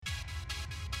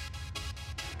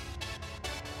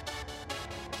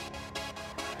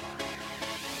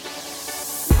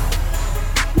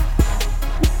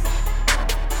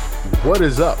What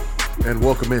is up? And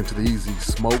welcome into the Easy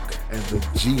Smoke and the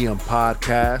GM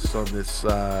podcast on this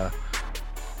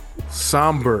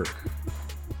somber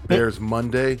Bears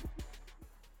Monday.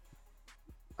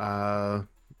 I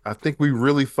think we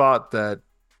really thought that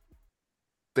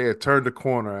they had turned the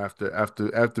corner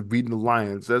after beating the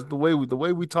Lions. That's the way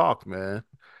we talk, man.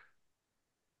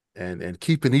 And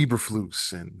keeping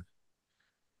Eberflus and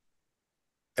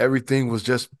everything was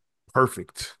just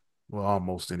perfect. Well,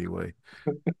 almost anyway.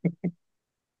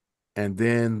 And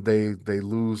then they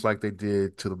lose like they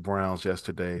did to the Browns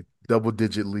yesterday.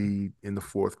 Double-digit lead in the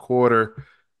fourth quarter.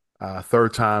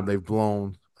 Third time they've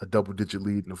blown a double-digit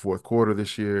lead in the fourth quarter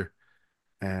this year.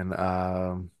 And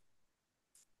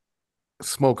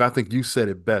Smoke, I think you said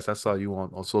it best. I saw you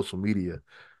on social media.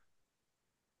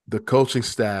 The coaching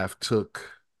staff took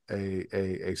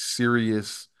a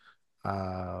serious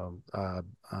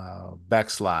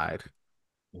backslide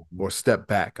or step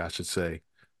back, I should say,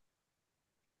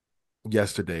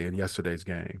 yesterday in yesterday's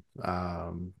game.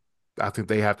 I think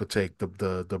they have to take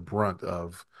the brunt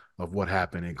of what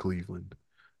happened in Cleveland.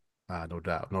 No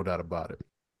doubt about it.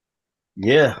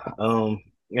 Yeah,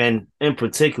 and in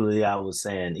particularly, I was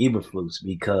saying Eberflus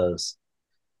because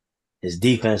his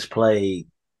defense played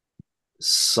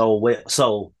so well.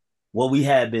 So what we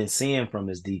had been seeing from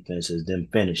his defense is them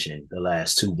finishing the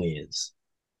last two wins.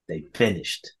 They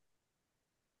finished.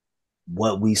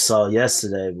 What we saw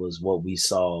yesterday was what we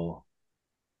saw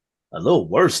a little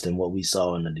worse than what we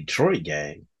saw in the Detroit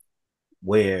game,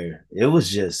 where it was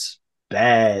just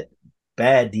bad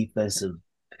defensive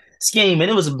scheme. And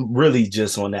it was really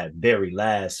just on that very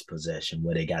last possession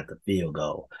where they got the field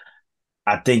goal.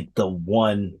 I think the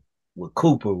one with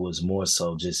Cooper was more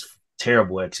so just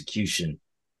terrible execution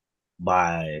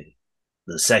by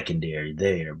the secondary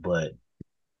there. But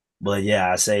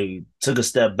yeah, I say took a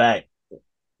step back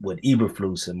with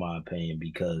Eberflus in my opinion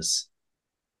because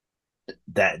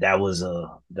that was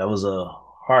a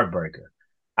heartbreaker.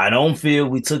 I don't feel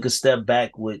we took a step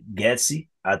back with Getsy.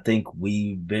 I think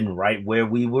we've been right where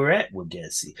we were at with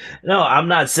Getsy. No, I'm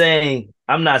not saying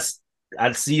I'm not.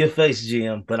 I see your face,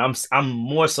 Jim, but I'm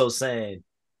more so saying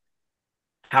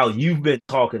how you've been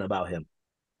talking about him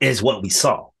is what we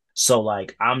saw. So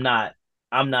like I'm not.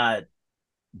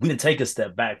 We didn't take a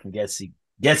step back from Getsy.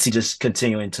 Getsy just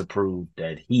continuing to prove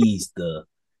that he's the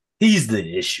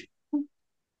issue.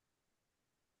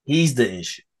 He's the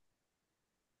issue.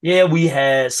 Yeah, we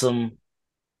had some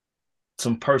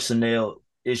personnel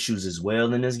issues as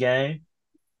well in this game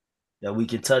that we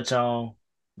can touch on,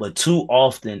 but too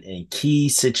often in key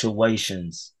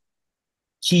situations,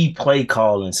 key play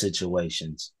calling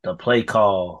situations, the play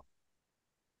call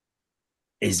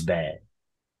is bad.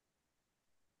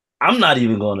 I'm not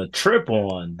even going to trip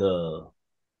on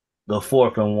the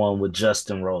fourth and one with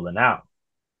Justin rolling out.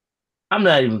 I'm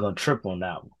not even going to trip on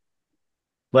that one,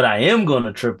 but I am going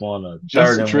to trip on a Just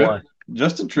third a and trip. one.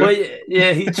 Just a Well, trip.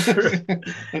 yeah, he tripped.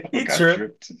 He Got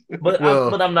tripped. tripped. But I'm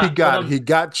Well, but I'm he not. But got I'm he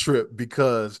got tripped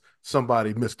because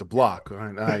somebody missed the block.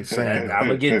 I ain't saying I'm nothing.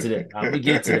 gonna get to that. I'm gonna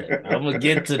get to that. I'm gonna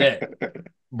get to that.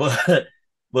 But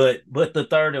but the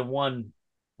third and one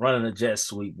running a jet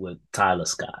sweep with Tyler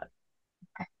Scott,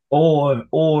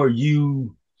 or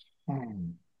you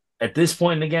at this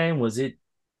point in the game, was it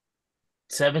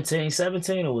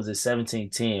 17-17 or was it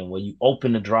 17-10 where you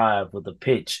open the drive with a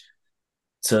pitch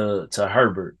to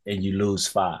Herbert and you lose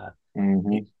five?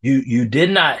 Mm-hmm. You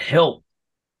did not help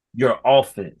your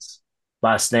offense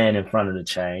by staying in front of the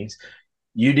chains.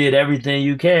 You did everything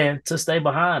you can to stay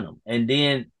behind them, and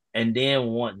then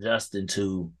want Justin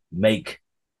to make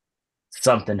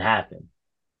something happen,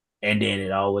 and then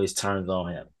it always turns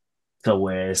on him to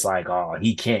where it's like, oh,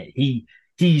 he can't,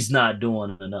 he's not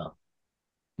doing enough.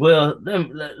 Well,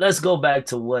 then let's go back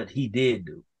to what he did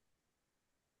do.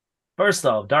 First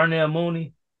off, Darnell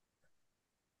Mooney,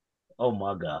 oh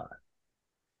my god,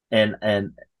 and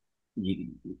you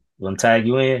gonna tag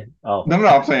you in? Oh, No,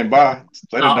 I'm saying bye.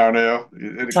 Later, oh. Darnell.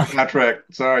 It's a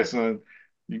contract. Sorry, son.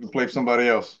 You can play for somebody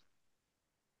else.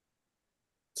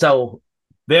 So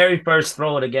very first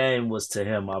throw of the game was to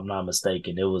him. I'm not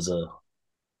mistaken. It was an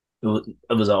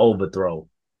overthrow.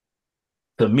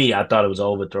 To me, I thought it was an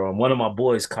overthrow. And one of my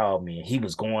boys called me and he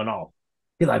was going off.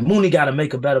 He's like, Mooney got to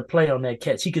make a better play on that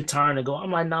catch. He could turn and go.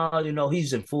 I'm like, no,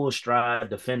 he's in full stride,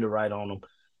 defender right on him.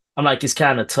 I'm like, it's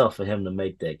kind of tough for him to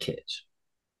make that catch.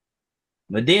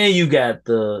 But then you got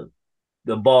the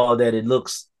ball that it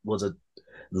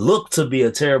looked to be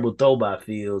a terrible throw by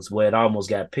Fields where it almost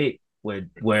got picked,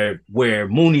 where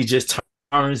Mooney just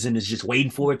turns and is just waiting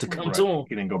for it to come Right. to him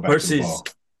He didn't go back to the versus ball.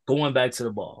 going back to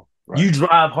the ball. Right. You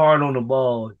drive hard on the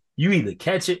ball, you either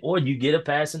catch it or you get a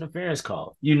pass interference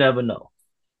call. You never know.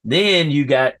 Then you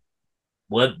got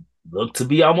what looked to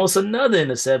be almost another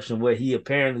interception where he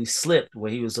apparently slipped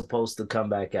when he was supposed to come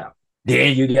back out.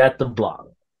 Then you got the block,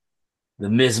 the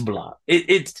missed block.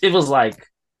 It was like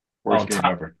Worst on game top.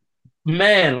 ever.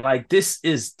 Man, like this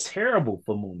is terrible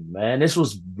for Mooney, man. This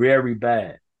was very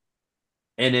bad.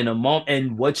 And in a moment,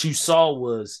 and what you saw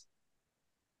was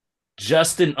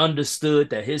Justin understood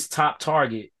that his top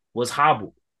target was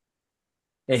hobbled,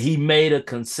 and he made a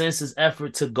consensus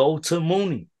effort to go to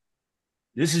Mooney.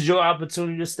 This is your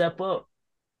opportunity to step up.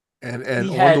 And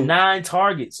He on had the 9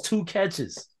 targets, 2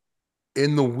 catches.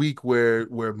 in the week where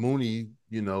Mooney,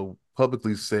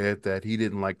 publicly said that he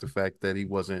didn't like the fact that he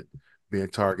wasn't being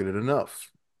targeted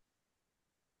enough.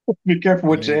 Be careful And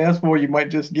what you then ask for. You might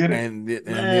just get it.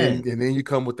 Man, and then you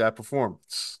come with that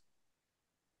performance.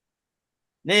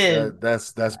 then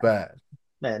That's bad.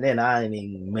 then I didn't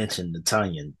even mention the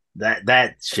Tunyon.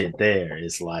 That shit there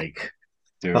is like,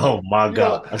 Dude. oh my You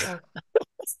know, god,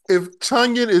 if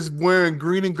Tunyon is wearing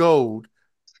green and gold,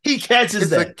 he catches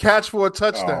it's a that catch for a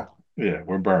touchdown. Oh, yeah,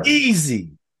 we're burned.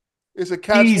 easy, It's a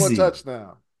catch for a easy.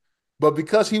 touchdown. But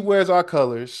because he wears our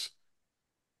colors,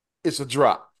 it's a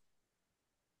drop.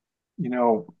 You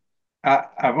know,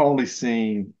 I've only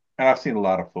seen, and I've seen a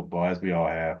lot of football, as we all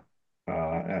have.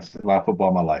 I've seen a lot of football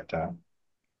in my lifetime,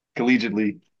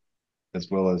 collegiately as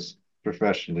well as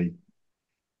professionally.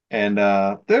 And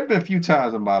there have been a few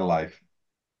times in my life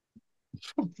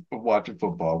of watching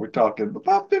football. We're talking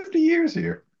about 50 years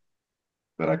here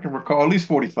that I can recall, at least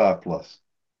 45 plus,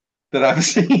 that I've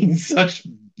seen such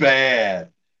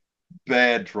bad,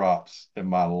 bad drops in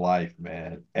my life,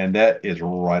 man. And that is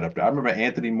right up there. I remember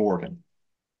Anthony Morgan.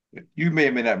 You may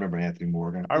or may not remember Anthony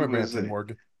Morgan. I remember Anthony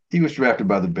Morgan. He was drafted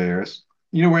by the Bears.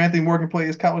 You know where Anthony Morgan played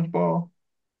his college ball?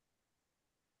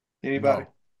 Anybody? No.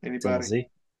 Anybody? Tennessee.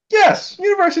 Yes,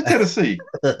 University of Tennessee.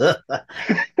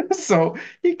 So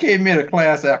he came in a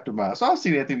class after mine. So I've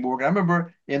seen Anthony Morgan. I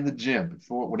remember in the gym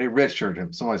before when they redshirted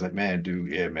him. Somebody's like, "Man,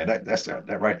 dude, yeah, man,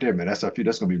 that right there, man. That's our future.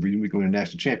 That's gonna be really going to the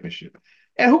national championship."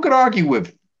 And who could argue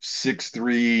with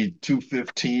 6'3",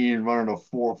 215, running a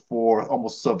 4.4,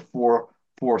 almost sub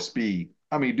 4.4 speed?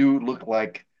 I mean, dude looked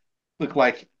like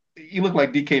he looked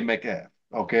like DK Metcalf.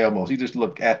 Okay, almost. He just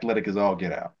looked athletic as all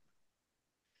get out.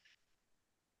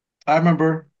 I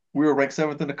remember we were ranked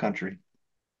seventh in the country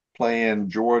playing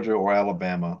Georgia or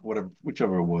Alabama, whatever,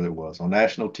 whichever it was on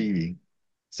national TV,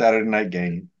 Saturday night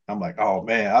game. I'm like, oh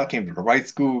man, I came to the right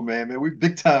school, man. Man, we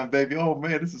big time, baby. Oh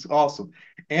man, this is awesome.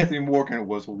 Anthony Morgan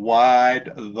was wide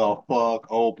the fuck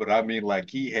open. I mean, like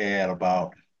he had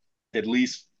about at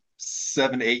least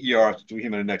 7, 8 yards between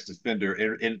him and the next defender,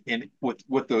 and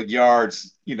with the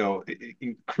yards,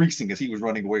 increasing as he was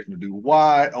running away from the dude,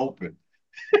 wide open.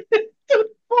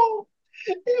 Oh,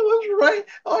 it was right.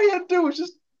 All he had to do was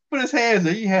just put his hands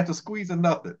there. He had to squeeze a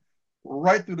nothing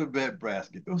right through the bed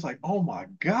basket. It was like, oh my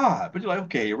God. But you're like,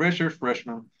 okay, redshirt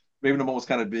freshman. Maybe the was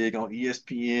kind of big on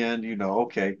ESPN,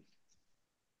 okay.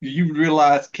 You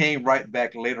realize came right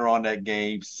back later on that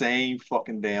game, same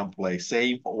fucking damn play,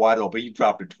 same wide open. He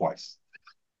dropped it twice.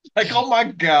 Like, oh my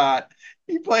God.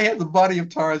 Has the body of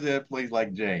Tarzan, plays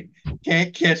like Jane.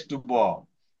 Can't catch the ball.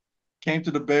 Came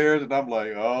to the Bears, and I'm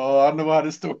like, oh, I know how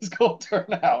this story's gonna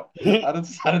turn out. I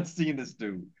didn't see this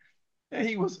dude. And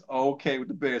he was okay with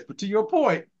the Bears. But to your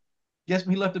point, guess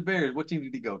when he left the Bears, what team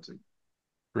did he go to?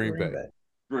 Green Green Bay. Bay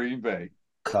Green Bay.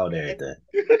 caught everything.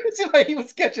 It's like he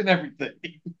was catching everything.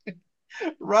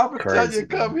 Robert Crazy, Tanya man.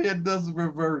 come here and does the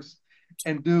reverse.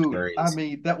 And dude, I Crazy.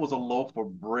 mean, that was a loaf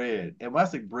of bread. And when I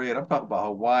say bread, I'm talking about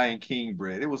Hawaiian King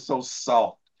bread. It was so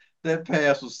soft. That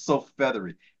pass was so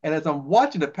feathery. And as I'm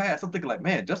watching the pass, I'm thinking like,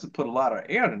 man, Justin put a lot of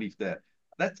air underneath that.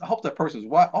 I hope that person's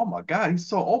wide. Oh my God, he's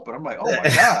so open. I'm like, oh my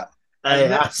God. And Hey,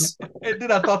 then, and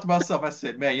then I thought to myself, I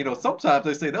said, man, sometimes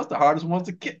they say that's the hardest ones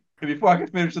to kick. And before I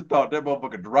could finish the thought, that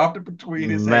motherfucker dropped it between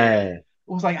his hands. man,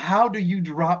 It was like, how do you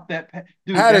drop that?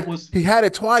 Dude, Had it. He had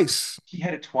it twice. he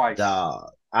had it twice. dog.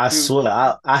 I Dude,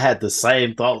 swear, I had the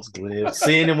same thoughts, Glenn.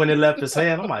 Seeing him when it left his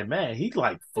hand, I'm like, man, he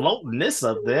like floating this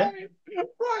up there. right,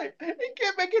 right. He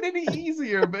can't make it any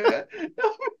easier, man.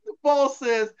 The ball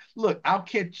says, look, I'll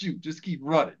catch you. Just keep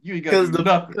running. You ain't got to Because do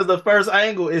nothing. the first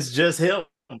angle is just him.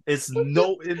 It's you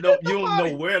don't know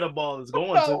Nobody. where the ball is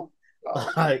going to. No,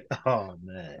 no. Like, oh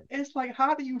man. It's like,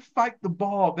 how do you fight the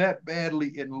ball that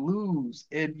badly and lose?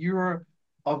 And you're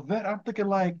a vet. I'm thinking,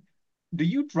 like, do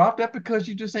you drop that because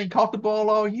you just ain't caught the ball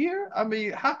all year? I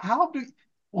mean,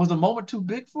 was the moment too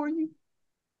big for you?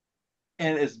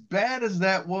 And as bad as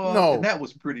that was, and No, that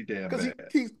was pretty damn because bad.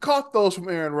 he caught those from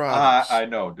Aaron I Rodgers. I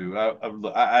know, dude.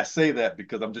 I say that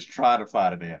because I'm just trying to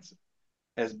find an answer.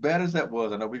 as bad as that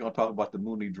was, I know we're gonna talk about the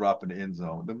Mooney drop in the end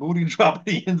zone. The Mooney drop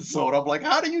in the end zone. I'm like,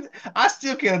 how do you? I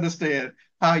still can't understand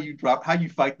how you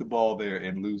fight the ball there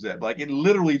and lose that. Like it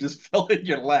literally just fell in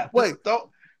your lap. Wait, Just don't.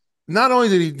 not only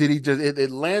did he just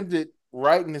it landed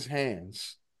right in his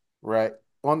hands, right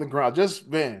on the ground. Just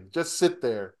man, just sit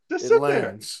there. Just It sit there.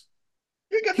 lands.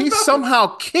 You got to do He nothing.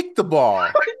 somehow kicked the ball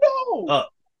I know. Uh,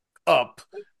 up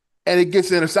and it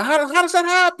gets intercepted. How does that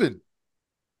happen?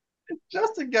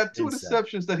 Justin got two insane.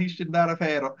 interceptions that he should not have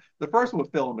had. The first one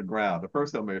fell on the ground. The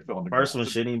first one may have fell on the First ground. one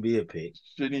So shouldn't even be a pick.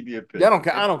 shouldn't even be a Yeah, pick. I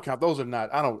And don't count. Those are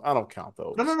not. I don't count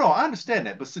no, no, those. no. I understand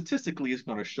that, but statistically, it's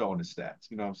going to show in the stats.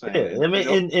 You know what I'm Yeah, saying? I And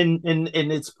mean,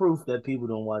 and it's proof that people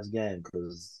don't watch games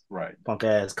because right. punk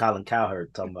ass Colin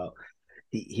Cowherd talking about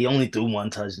he only threw one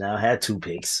touchdown, had two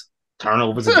picks,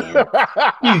 turnovers again.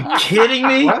 You kidding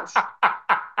me? What?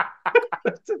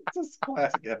 That's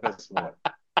classic FS1.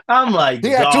 I'm He like,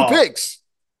 had two dog. picks.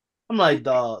 I'm like,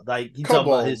 dog. Like he Come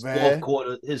talking about on, man.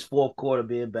 his fourth quarter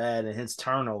being bad and his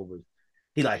turnovers.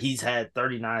 He's had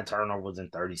 39 turnovers in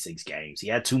 36 games. He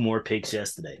had two more picks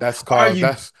yesterday. That's Are called you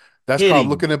that's called kidding me?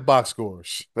 looking at box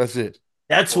scores. That's it.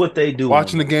 That's what Well, they do on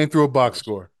Watching the game through a box those.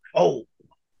 score. Oh,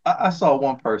 I saw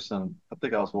one person. I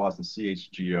think I was watching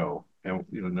CHGO, and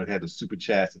they had the super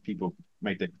chats and people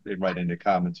they write in their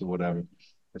comments or whatever.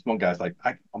 This one guy's like,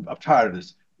 I'm tired of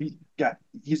this. He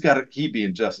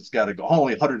being Justice got to go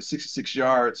only 166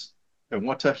 yards and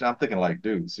one touchdown. I'm thinking like,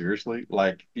 dude, seriously?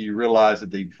 Like, do you realize that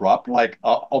they dropped like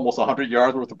almost 100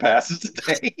 yards worth of passes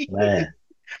today? man.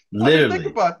 I mean, think Literally.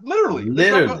 about it. Literally, they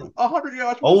dropped Literally. 100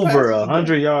 yards worth of Over passes a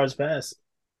hundred today. yards passing.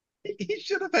 He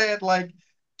should have had like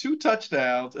two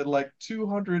touchdowns and like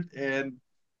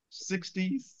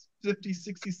 260, 50,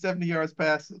 60, 70 yards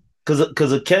passing.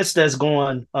 Because a catch that's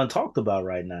going untalked about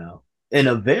right now in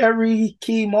a very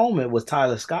key moment was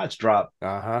Tyler Scott's drop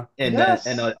Uh-huh. and then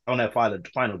and Yes. on that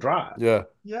final drive. Yeah.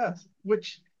 Yes.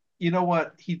 Which, you know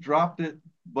what? He dropped it,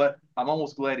 but I'm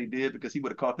almost glad he did because he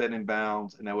would have caught that in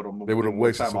bounds and that would have They would been have more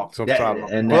wasted time off. some That time.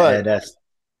 and, that, and But that's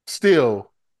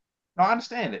still, No, I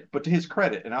understand it, but to his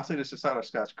credit, and I'll say this to Tyler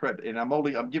Scott's credit, and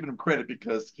I'm giving him credit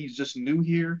because he's just new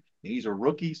here and he's a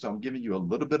rookie, so I'm giving you a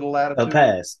little bit of a latitude.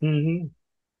 pass. Mm-hmm.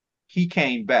 He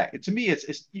came back. And to me,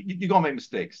 you're gonna make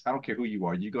mistakes. I don't care who you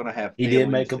are. You're gonna have He did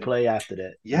make failings. a play after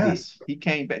that. He did. Yes, he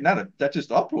came back. Not that's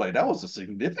just a play. That was a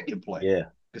significant play Yeah.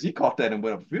 because he caught that and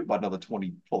went up the field by another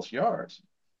 20 plus yards.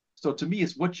 So to me,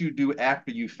 it's what you do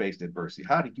after you faced adversity.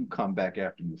 How did you come back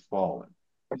after you've fallen?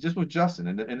 Just with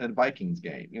Justin in the Vikings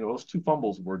game, those two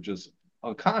fumbles were just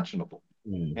unconscionable.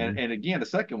 And Mm-hmm. and again, the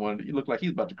second one, you look like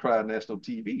he's about to cry on national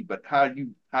TV. But how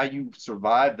you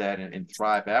survive that and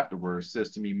thrive afterwards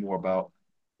says to me more about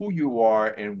who you are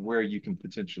and where you can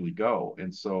potentially go.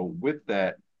 And so with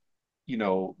that,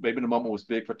 maybe the moment was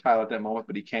big for Tyler at that moment,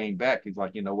 but he came back. He's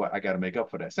like, you know what, I got to make up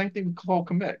for that. Same thing with Cole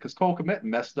Kmet because Cole Kmet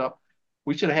messed up.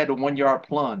 We should have had the 1 yard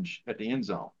plunge at the end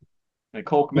zone, and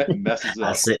Cole Kmet messes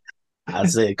I up. said I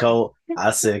said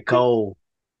Cole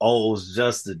owes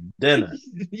Justin dinner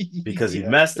because he Yeah,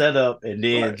 messed that up and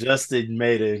then right, Justin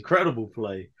made an incredible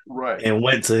play right. and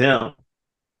went to him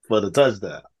for the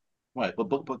touchdown. Right, but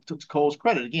to Cole's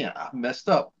credit, again, I messed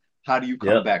up. How do you come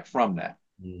Yep. back from that?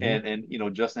 Mm-hmm.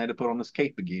 And Justin had to put on his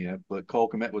cape again, but Cole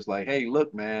Kmet was like, "Hey,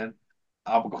 look, man,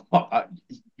 I'm going.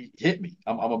 He hit me.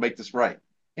 I'm gonna make this right,"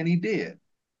 and he did.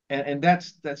 And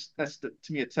to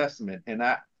me a testament. And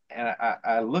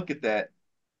I look at that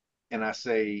and I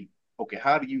say, okay,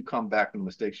 how do you come back from the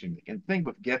mistakes you make? And the thing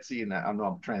with Getsy, and I know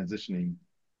I'm transitioning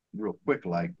real quick,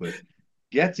 like, but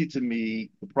Getsy to me,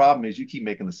 the problem is you keep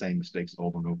making the same mistakes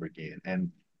over and over again.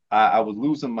 And I was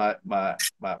losing my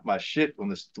shit on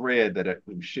this thread that I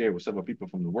shared with several people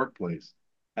from the workplace.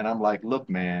 And I'm like, look,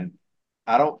 man,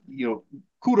 I don't,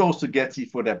 kudos to Getsy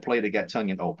for that play that got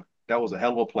Tunyon open. That was a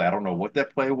hell of a play. I don't know what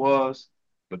that play was,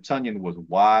 but Tunyon was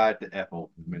wide the F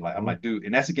open. I mean, like, I'm Mm-hmm. like, dude,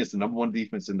 and that's against the number one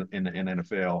defense in the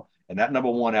NFL. And that number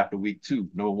one after week two,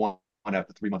 number one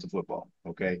after 3 months of football.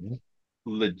 Okay. Mm-hmm.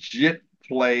 Legit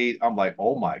played. I'm like,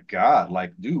 oh my God,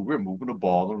 like, dude, we're moving the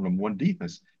ball on number one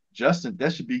defense. Justin,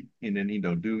 that should be, and then,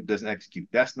 dude doesn't execute.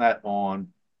 That's not on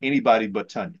anybody but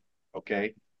Tunyon.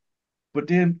 Okay. But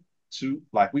then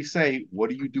like we say, what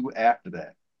do you do after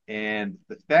that? And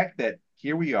the fact that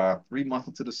here we are 3 months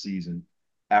into the season,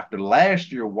 after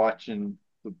last year watching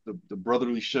the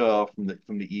brotherly shove from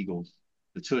the Eagles,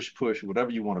 the tush push, whatever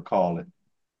you want to call it,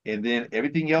 and then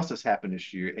everything else that's happened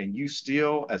this year, and you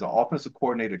still, as an offensive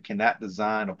coordinator, cannot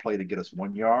design a play to get us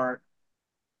 1 yard.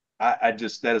 I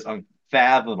just that is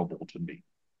unfathomable to me.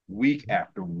 week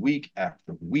after week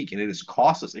after week, and it has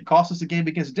cost us. It cost us the game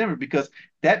against Denver because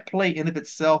that play in of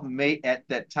itself may at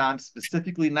that time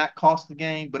specifically not cost the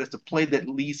game, but it's a play that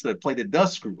leads to a play that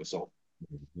does screw us over.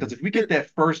 Because if we get Here,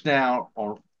 that first down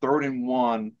on 3rd and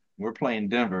 1, we're playing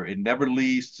Denver. It never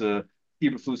leads to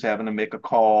Eberflus having to make a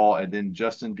call and then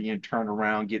Justin being turned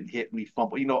around, getting hit, we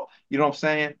fumble. You know what I'm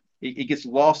saying? It gets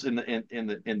lost in the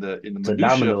It's a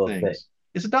minutia of domino effect. things.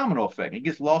 It's a domino effect. It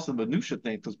gets lost in the minutia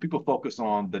things because people focus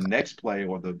on the next play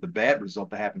or the bad result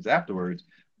that happens afterwards.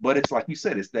 But it's like you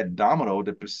said, it's that domino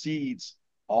that precedes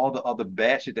all the other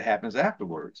bad shit that happens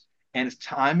afterwards. And it's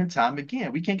time and time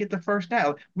again. We can't get the first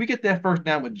down. We get that first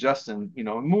down with Justin,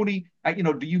 Mooney.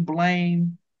 Do you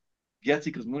blame Getsy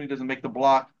because Mooney doesn't make the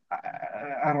block?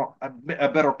 I don't. A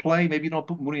better play. Maybe you don't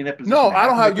put Mooney in that position no, to I have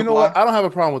don't to make have. the You know what? block. I don't have a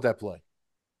problem with that play.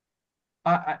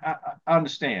 I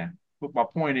understand, but my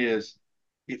point is,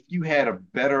 if you had a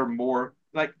better, more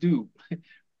like, dude,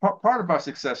 part of our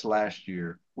success last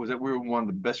year was that we were one of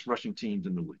the best rushing teams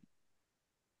in the league.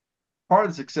 Part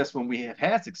of the success when we have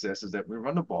had success is that we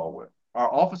run the ball well. Our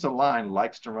offensive line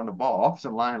likes to run the ball.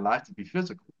 Offensive line likes to be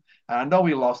physical. And I know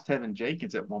we lost Tevin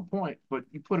Jenkins at one point, but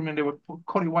you put him in there with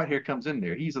Cody Whitehair comes in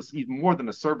there. He's more than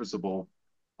a serviceable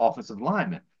offensive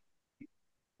lineman.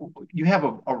 You have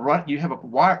a run, you have a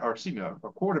wire, or excuse me, a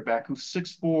quarterback who's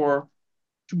 6'4",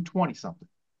 220 something.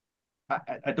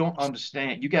 I don't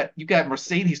understand. You got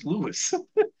Mercedes Lewis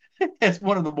as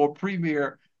one of the more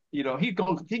premier. He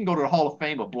can go to the Hall of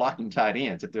Fame of blocking tight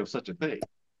ends if there was such a thing.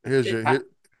 Here's It, your I, here,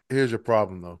 here's your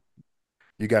problem though.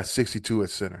 You got 62 at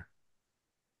center.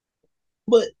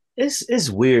 But it's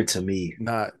weird to me.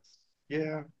 Not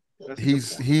yeah, that's a good he's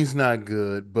point. he's not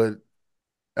good, but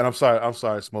and I'm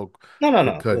sorry, smoke No, no, for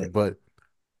no. Go cutting, ahead. but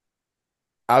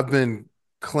I've been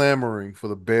clamoring for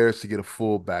the Bears to get a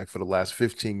fullback for the last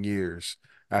 15 years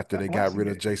after Got they got rid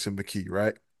of Blasingame. Jason McKee,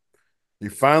 right? You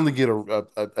finally get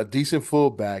a decent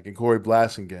fullback in Corey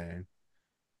Blasingame.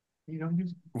 You know,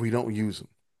 We don't use him.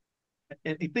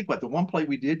 and you think about the one play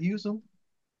we did use him.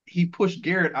 He pushed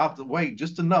Garrett out the way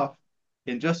just enough,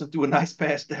 and Justin threw a nice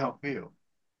pass downfield.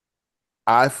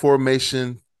 I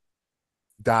formation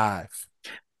dive.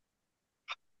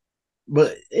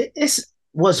 But it's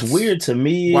what's weird to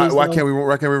me Why is why though, can't we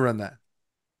why can't we run that?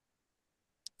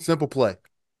 Simple play.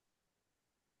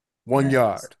 1 man,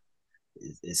 yard.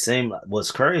 it seemed like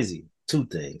what's crazy. Two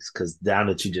things, because now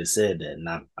that you just said that, and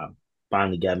I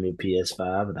finally got me a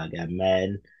PS5 and I got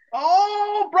Madden,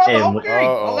 Oh, brother. and Okay,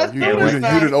 well, Uh-oh. let's You do and you this when didn't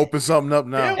you now. didn't open something up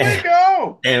Here now. we and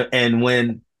go. and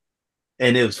when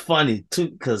and it was funny too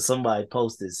because somebody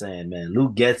posted saying, "Man,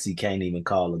 Luke Getzey can't even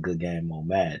call a good game on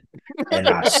Madden," and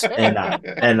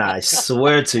I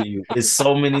swear to you, it's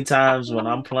so many times when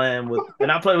I'm playing with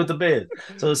and I play with the Bears,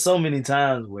 so it's so many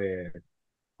times where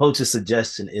coach's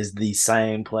suggestion is the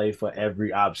same play for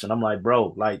every option. I'm like,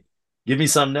 bro, like, give me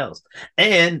something else.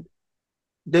 And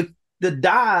the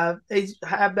dive, a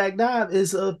halfback dive,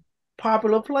 is a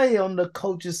popular play on the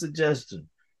coach's suggestion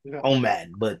Yeah, on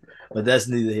Madden, but that's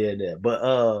neither here nor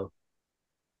there.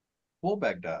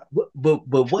 fullback dive. But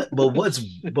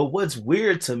what's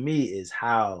weird to me is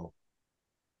how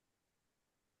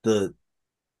the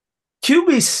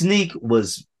QB sneak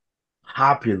was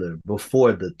popular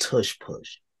before the tush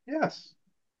push. Yes,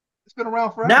 it's been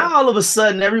around forever. Now all of a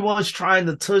sudden everyone's trying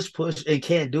to tush push and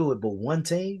can't do it, but one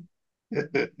team.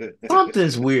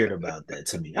 Something's weird about that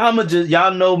to me. I'm a just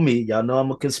y'all know me, y'all know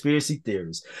I'm a conspiracy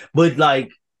theorist, but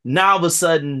like now all of a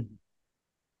sudden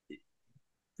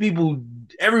people,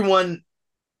 everyone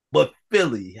but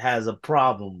Philly has a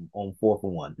problem on 4th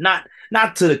and 1.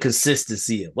 Not to the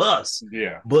consistency of us,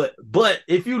 Yeah. but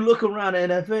if you look around the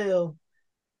NFL,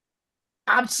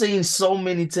 I've seen so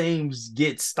many teams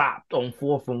get stopped on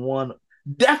 4th and 1,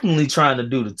 definitely trying to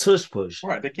do the tush push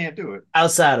Right. They can't do it.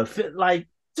 outside of fit. Like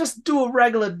just do a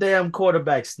regular damn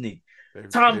quarterback sneak. They,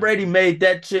 Tom they, Brady made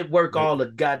that shit work they, all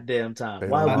the goddamn time. they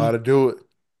Why don't know how I, to we? do it.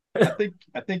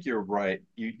 I think you're right.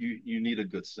 You need a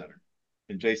good center,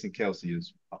 and Jason Kelsey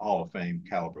is a Hall of Fame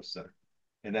caliber center,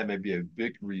 and that may be a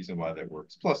big reason why that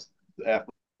works. Plus, the athletic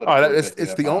Oh, ability that you have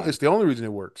it's behind the only reason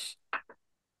it works.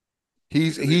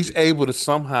 because He's able to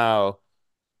somehow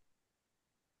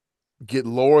get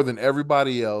lower than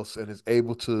everybody else and is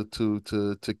able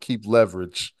to keep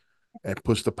leverage and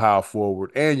push the power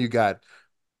forward. And you got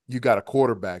a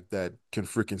quarterback that can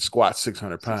freaking squat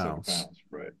 600 600 pounds. pounds,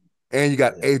 right? And you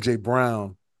got Yeah, AJ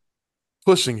Brown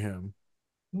pushing him.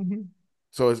 Mm-hmm.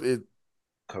 So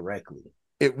correctly.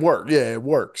 it worked. Yeah, it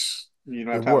works. You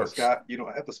don't It have Tyler works. Scott. You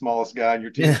don't have the smallest guy on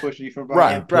your team Yeah, pushing you from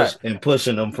Right, behind. right, and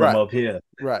pushing them from right, up here,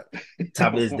 right.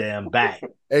 top of his damn back.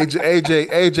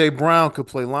 AJ Brown could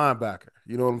play linebacker.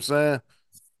 You know what I'm saying?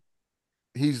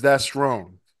 He's that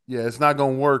strong. Yeah, it's not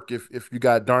gonna work if you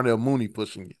got Darnell Mooney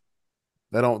pushing you.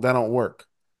 That don't work.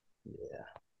 Yeah,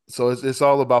 So it's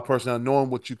all about personnel, knowing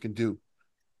what you can do.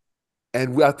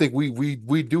 And I think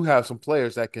we do have some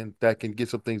players that can get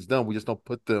some things done. We just don't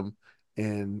put them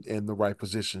in the right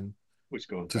position which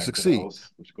goes to back to the succeed. OC,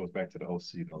 which goes back to the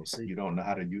OC. we'll see. You don't know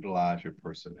how to utilize your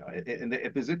personnel. And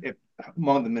if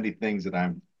among the many things that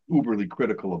I'm uberly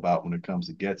critical about when it comes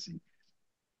to Getsy,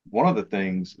 one of the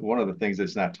things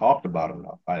that's not talked about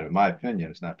enough, in my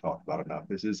opinion, it's not talked about enough,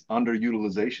 is his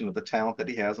underutilization of the talent that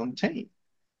he has on the team.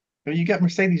 You got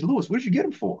Mercedes Lewis. What did you get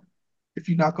him for? If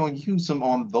you're not going to use him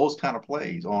on those kind of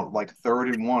plays, on like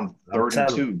 31, I'm third and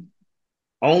telling you, two.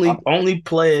 only I'm only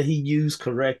player he used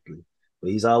correctly,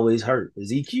 but he's always hurt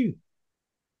is EQ.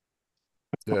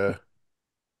 Yeah.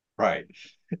 right.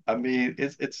 I mean,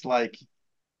 it's like,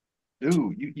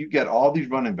 dude, you get all these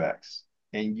running backs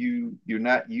and you're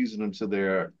not using them to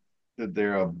their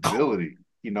ability.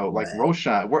 Like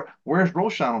Man, where's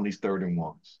Roshan on these third and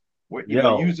ones? Where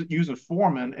yo, using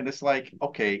Foreman, and it's like,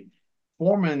 okay,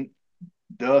 Foreman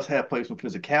does have plays with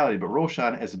physicality, but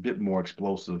Roshan is a bit more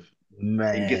explosive and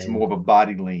gets man, more of a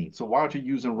body lean. So why aren't you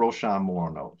using Roshan more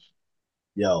on those?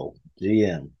 yo,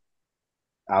 GM.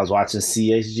 I was watching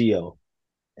CHGO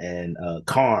and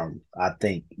Carm, I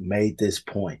think, made this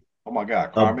point. Oh my God,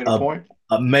 Uh, Carr made a uh, point.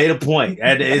 made a point,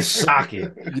 and it's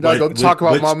shocking. You're not But gonna talk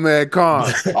about my man but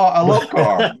Khan. Oh, I love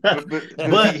Carr,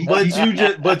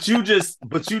 but you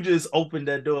just opened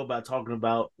that door by talking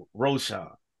about Roshan,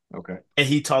 okay. and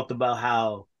he talked about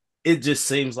how it just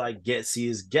seems like Getsy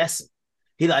is guessing.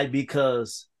 He like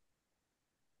because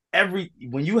every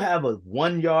when you have a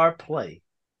 1 yard play,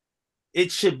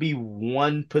 it should be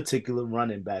one particular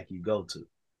running back you go to.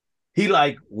 He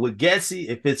like with Getsy,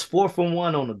 if it's 4 from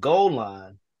 1 on the goal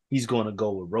line, he's gonna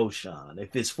go with Roshan.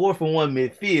 If it's 4 from 1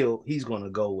 midfield, he's gonna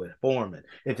go with Foreman.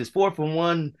 If it's 4 from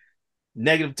 1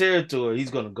 negative territory,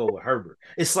 he's gonna go with Herbert.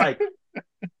 It's like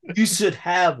you should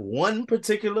have one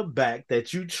particular back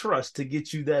that you trust to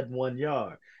get you that 1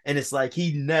 yard. And it's like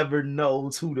he never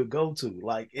knows who to go to.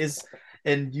 Like it's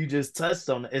and you just touched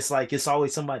on it. It's like it's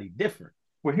always somebody different.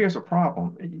 Well, here's a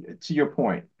problem. To your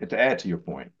point, and to add to your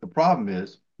point, the problem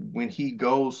is when he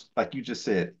goes, like you just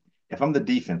said, if I'm the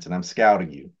defense and I'm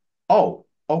scouting you, oh,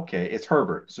 okay, it's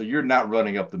Herbert. So you're not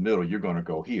running up the middle. You're going to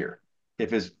go here.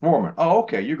 If it's Foreman, oh,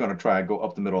 okay, you're going to try and go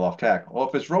up the middle off tackle. Or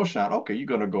if it's Roshan, okay, you're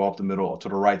going to go off the middle to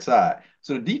the right side.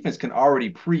 So the defense can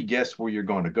already pre-guess where you're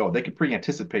going to go. They can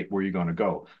pre-anticipate where you're going to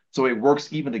go. So it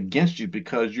works even against you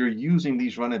because you're using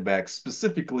these running backs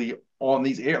specifically on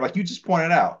these air, like you just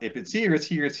pointed out. If it's here, it's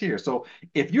here, it's here. So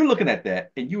if you're looking at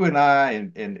that, and you and I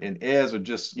and Ez are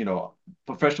just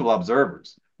professional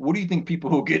observers, what do you think people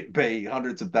who get paid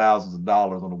hundreds of thousands of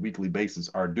dollars on a weekly basis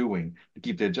are doing to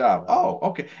keep their job? Well, Oh,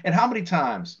 okay. And how many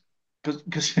times?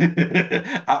 Because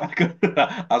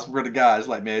I swear to God, it's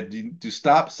like, man, do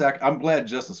stop sack. I'm glad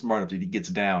Justin's smart enough that he gets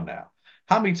down now.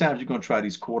 How many times are you going to try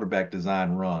these quarterback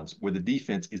design runs where the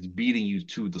defense is beating you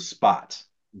to the spot?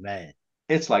 man.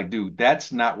 It's like, dude,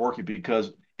 that's not working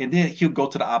because, and then he'll go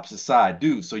to the opposite side,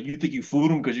 dude. So you think you fooled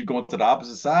him because you're going to the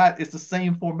opposite side? It's the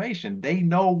same formation. They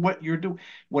know what you're doing.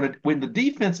 When the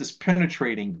defense is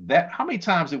penetrating that, how many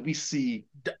times did we see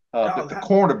the, Dog, the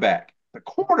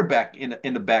cornerback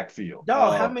in the backfield?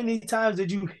 dog, how many times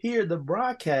did you hear the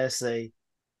broadcast say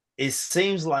it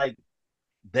seems like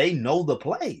they know the They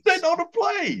plays? know the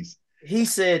plays. He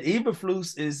said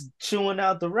Eberflus is chewing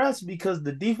out the rest because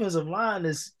the defensive line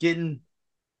is getting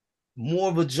more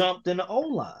of a jump than the O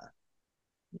line.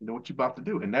 You know what you're about to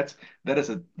do, and that is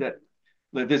a that.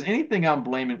 If there's anything I'm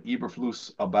blaming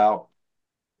Eberflus about,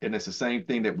 and it's the same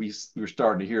thing that we're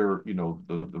starting to hear,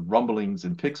 the rumblings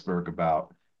in Pittsburgh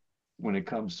about when it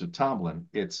comes to Tomlin.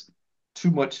 It's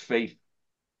too much faith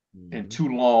and Mm-hmm. too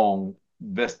long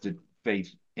vested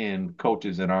faith in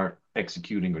coaches that aren't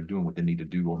executing or doing what they need to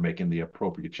do or making the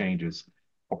appropriate changes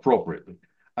appropriately.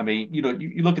 I mean, you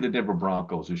look at the Denver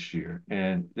Broncos this year,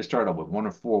 and they started out with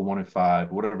 1-4,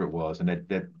 1-5, whatever it was, and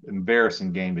that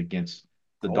embarrassing game against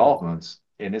the Horrible. Dolphins,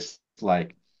 and it's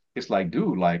like,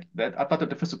 dude, like that. I thought the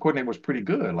defensive coordinator was pretty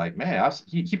good. Like, man,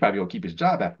 he probably gonna keep his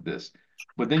job after this.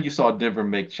 But then you saw Denver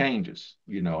make changes.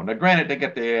 Now granted they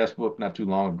got their ass whooped not too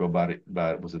long ago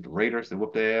by was it the Raiders that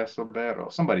whooped their ass so bad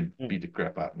or somebody Mm. beat the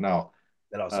crap out? No,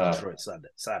 That also uh, Detroit Sunday.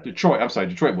 Saturday. Detroit. I'm sorry,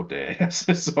 Detroit whooped their ass.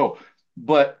 So,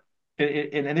 but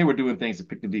and they were doing things to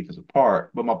pick the defense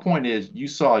apart. But my point is, you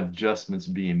saw adjustments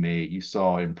being made. You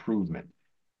saw improvement.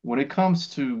 When it comes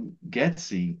to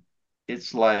Getsy,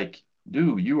 it's like,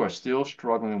 dude, you are still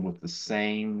struggling with the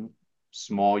same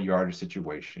small yardage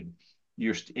situation.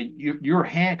 you're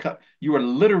handcuffed. You are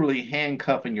literally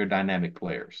handcuffing your dynamic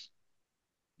players.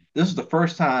 This is the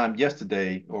first time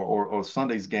yesterday or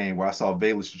Sunday's game where I saw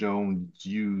Velus Jones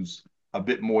use a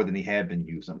bit more than he had been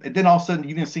using. And then all of a sudden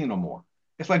you didn't see him no more.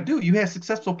 It's like, dude, you had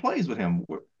successful plays with him.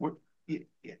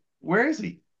 Where is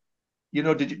he?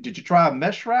 Did you try a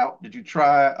mesh route? Did you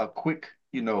try a quick,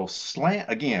 slant?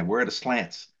 Again, where are the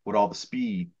slants with all the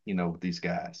speed, with these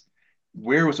guys?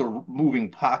 Where was a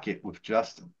moving pocket with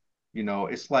Justin?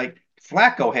 It's like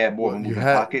Flacco had more of Well, a moving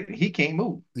pocket and he can't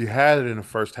move. you had it in the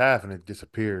first half and it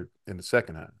disappeared in the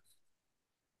second half.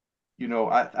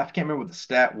 I can't remember what the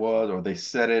stat was, or they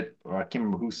said it, or I can't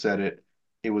remember who said it.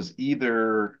 It was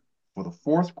either for the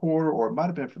fourth quarter or it might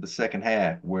have been for the second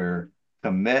half, where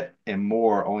Komet and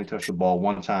Moore only touched the ball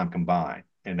one time combined,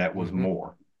 and that was Hmm.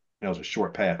 Moore. That was a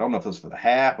short pass. I don't know if it was for the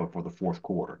half or for the fourth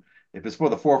quarter. If it's for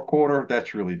the fourth quarter,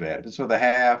 that's really bad. If it's for the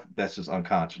half, that's just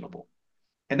unconscionable.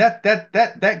 And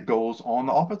that goes on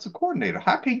the offensive coordinator.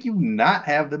 How can you not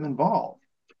have them involved?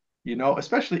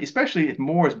 Especially if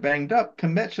Moore is banged up,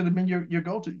 Komet should have been your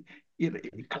go-to.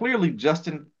 Clearly,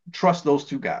 Justin trusts those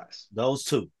two guys, Those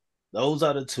two. Those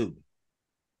are the two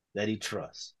that he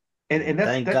trusts. and And and that's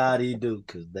thank that. God he do,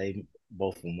 because they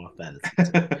both on my fantasy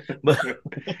team. But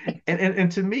and,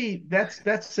 and to me,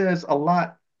 that says a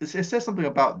lot. It says something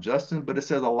about Justin, but it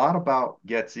says a lot about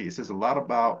Getsy. It says a lot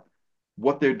about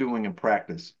what they're doing in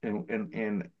practice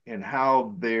and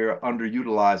how they're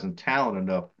underutilizing talent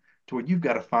enough to where you've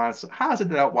got to find. How is it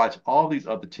that I watch all these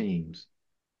other teams,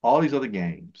 all these other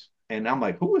games, and I'm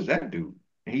like, who is that dude?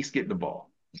 And he's getting the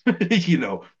ball,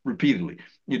 repeatedly.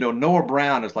 Noah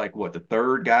Brown is like what, the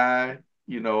third guy,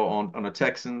 on the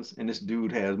Texans, and this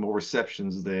dude has more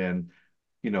receptions than,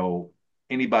 you know,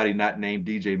 anybody not named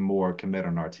DJ Moore commit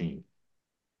on our team,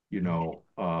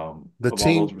 The of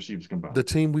all those team, receivers the combined.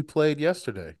 team we played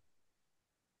yesterday.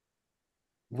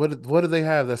 What do they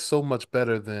have that's so much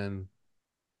better than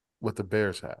what the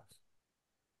Bears have?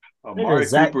 they're the Amari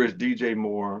exact Cooper is DJ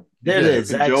Moore. they're the Yeah,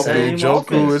 exact Njoku and same Njoku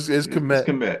offense. is is commit.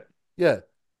 commit. Yeah,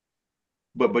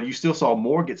 But you still saw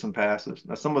Moore get some passes.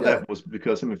 Now some of yeah. that was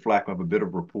because him and Flacco have a bit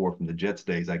of rapport from the Jets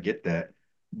days. I get that,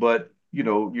 but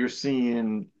you're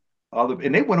seeing other,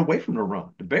 and they went away from the run.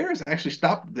 The Bears actually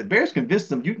stopped. The Bears convinced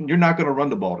them you're not going to run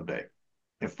the ball today.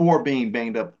 And Ford being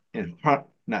banged up and Hunt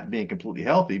not being completely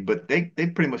healthy, but they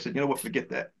pretty much said, you know what, forget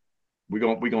that. We're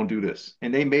gonna do this,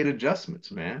 and they made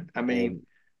adjustments, man. I mean,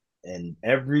 And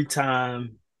every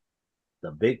time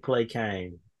the big play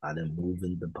came, I didn't move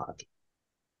in the pocket.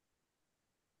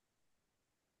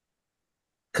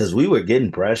 Because we were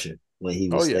getting pressure when he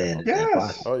Oh was yeah, staying in that yes,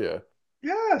 pocket. oh yeah.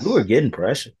 We were yes. getting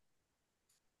pressure.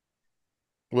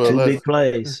 Well, Two let's. big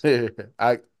plays.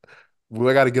 I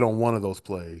we got to get on one of those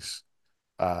plays,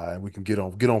 and we can get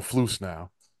on Flus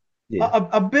now. Yeah.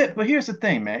 A bit, but here's the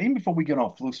thing, man. Even before we get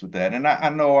on flus with that, and I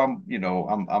know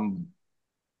I'm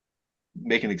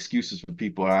making excuses for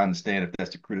people. I understand if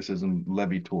that's the criticism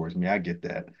levied towards me. I get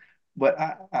that. But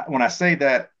when I say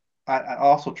that, I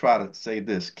also try to say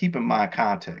this. Keep in mind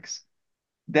context.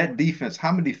 That defense,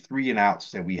 how many three and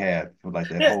outs that we had for like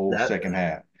that Yeah. whole second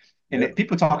half? And Yep.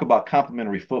 people talk about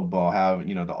complementary football, how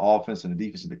the offense and the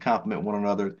defense they complement one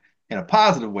another in a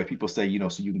positive way. People say,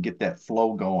 so you can get that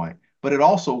flow going, but it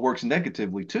also works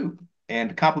negatively too.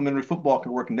 And complementary football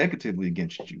can work negatively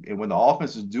against you. And when the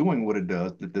offense is doing what it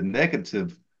does, the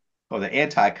negative or the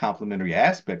anti-complementary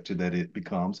aspect to that it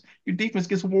becomes, your defense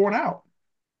gets worn out.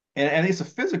 And it's a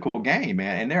physical game,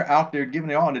 man. And they're out there giving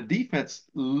it all. And the defense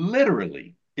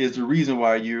literally is the reason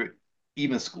why you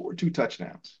even scored two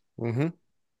touchdowns. Hmm.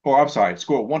 Or I'm sorry,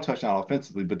 scored one touchdown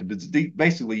offensively, but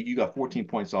basically you got 14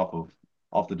 points off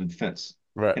the defense.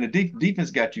 Right. And the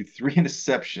defense got you three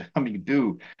interceptions. I mean,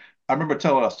 dude, I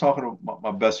was talking to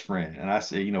my best friend, and I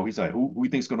said, he's like, who you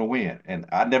think's going to win? And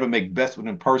I never make bets with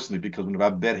him personally because whenever I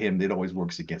bet him, it always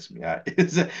works against me.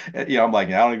 I'm like,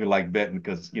 I don't even like betting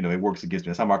because it works against me.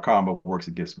 That's how my karma works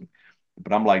against me.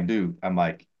 But I'm like, dude, I'm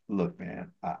like, look,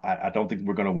 man, I don't think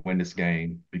we're going to win this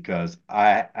game because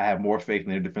I have more faith in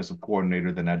their defensive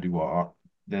coordinator than I do our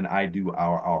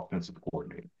offensive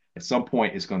coordinator. At some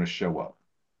point, it's going to show up.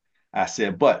 I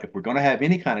said, but if we're going to have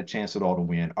any kind of chance at all to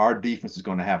win, our defense is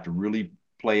going to have to really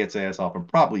play its ass off and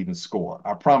probably even score.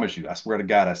 I promise you. I swear to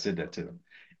God, I said that to him.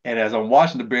 And as I'm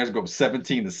watching the Bears go up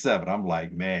 17-7, I'm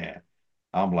like, man,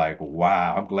 I'm like,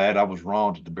 wow, I'm glad I was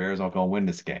wrong that the Bears aren't going to win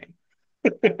this game.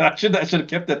 I should have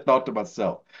kept that thought to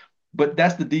myself. But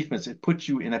that's the defense. It puts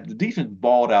you in. The defense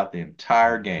balled out the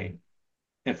entire game,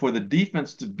 and for the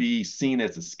defense to be seen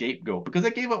as a scapegoat because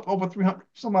they gave up over 300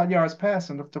 some odd yards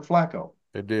passing to Flacco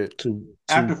It did. Two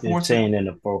after forcing 15 in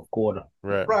the fourth quarter.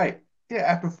 Right. right. yeah,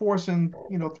 after forcing,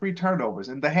 three turnovers.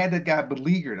 And they had that guy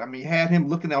beleaguered. I mean, had him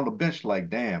looking on the bench like,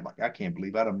 damn, like I can't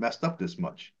believe I'd have messed up this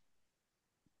much.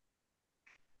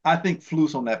 I think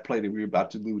Flus on that play that we were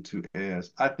about to allude to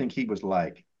is I think he was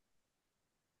like,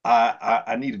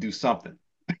 I need to do something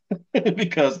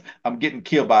because I'm getting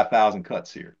killed by 1,000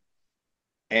 cuts here.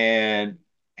 And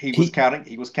He, he was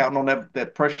counting on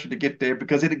that pressure to get there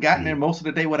because it had gotten there mm, most of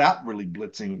the day without really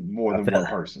blitzing more I than one felt,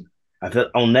 person. I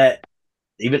felt on that.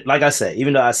 Even like I said,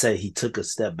 even though I said he took a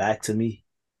step back to me,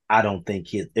 I don't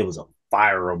think it was a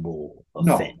fireable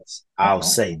No, offense. I'll no.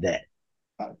 say that.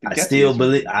 I think that's the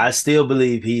answer. I still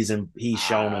believe he's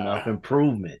shown enough Ah,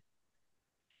 improvement.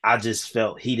 I just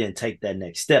felt he didn't take that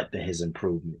next step in his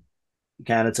improvement. He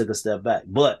kind of took a step back.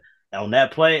 But on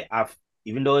that play, I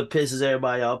even though it pisses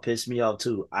everybody off, pissed me off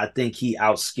too. I think he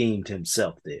out schemed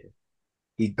himself there.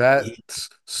 He That's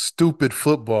stupid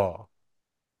football.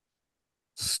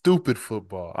 Stupid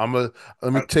football.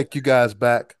 Let me take you guys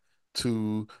back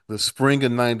to the spring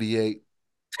of '98.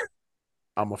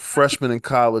 I'm a freshman in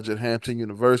college at Hampton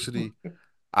University.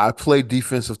 I play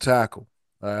defensive tackle.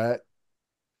 All right.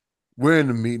 We're in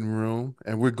the meeting room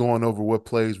and we're going over what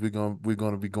plays we're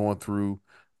gonna be going through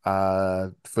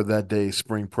for that day's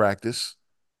spring practice.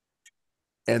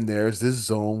 And there's this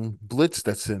zone blitz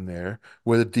that's in there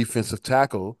where the defensive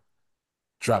tackle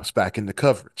drops back into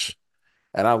coverage.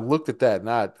 And I looked at that and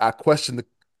I questioned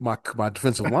my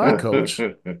defensive line coach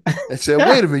and said,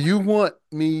 wait a minute, you want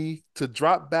me to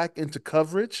drop back into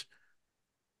coverage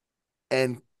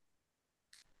and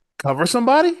cover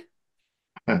somebody?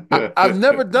 I've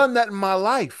never done that in my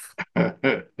life,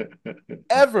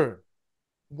 ever.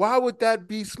 Why would that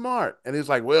be smart? And it's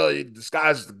like, well, it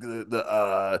disguises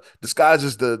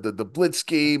disguises the blitz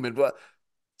scheme and what.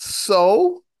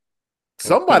 So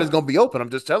somebody's gonna be open. I'm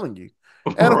just telling you.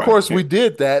 And of course, we right.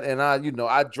 did that, and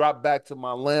I dropped back to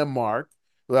my landmark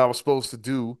that I was supposed to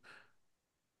do,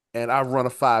 and I run a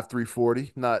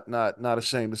 5.340. Not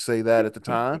ashamed to say that at the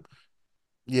time.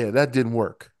 Yeah, that didn't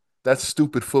work. That's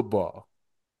stupid football.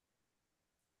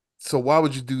 So why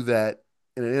would you do that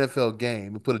in an NFL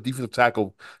game and put a defensive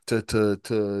tackle to to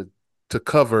to to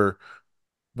cover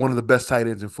one of the best tight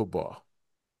ends in football?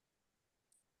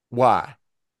 Why?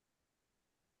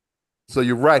 So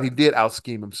you're right, he did out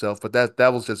scheme himself, but that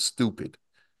was just stupid.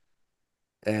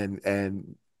 And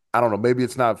I don't know, maybe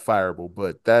it's not fireable,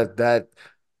 but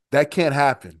that can't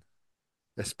happen,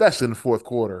 especially in the fourth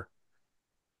quarter,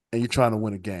 and you're trying to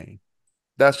win a game.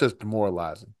 That's just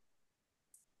demoralizing.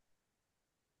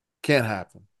 Can't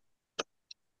happen.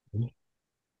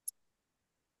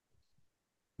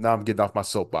 Now I'm getting off my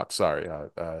soapbox. Sorry.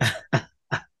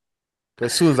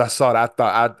 As soon as I saw it, I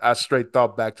thought I straight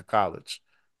thought back to college.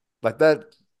 Like that.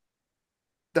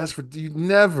 That's for you.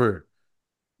 Never.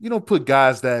 You don't put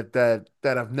guys that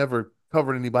have never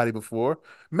covered anybody before.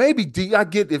 Maybe I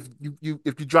get if you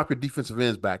drop your defensive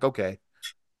ends back. Okay,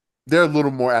 they're a little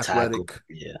more tackle. athletic.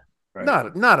 Yeah.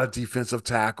 Right. Not a defensive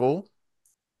tackle.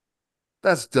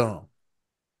 That's dumb.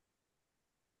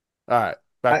 All right,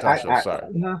 back to our show. Sorry.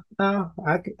 No,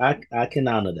 I can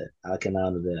honor that. I can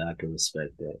honor that. I can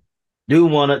respect that. Do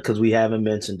want it because we haven't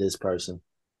mentioned this person.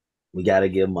 We got to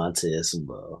give Montez some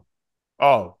love.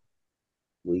 Oh,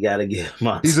 We got to give he's a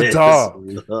Montez dog.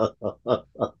 some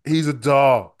love. He's a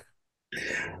dog.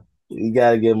 We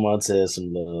got to give Montez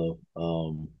some love.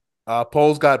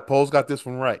 Poles got this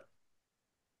one right.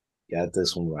 Got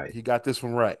this one right. He got this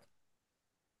one right.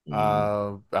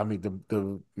 Mm, I mean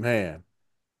the man.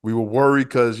 We were worried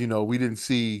because we didn't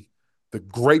see the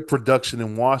great production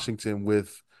in Washington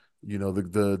with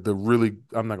the really,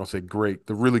 I'm not gonna say great,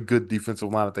 the really good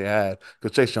defensive line that they had,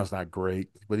 because Chase Young's not great,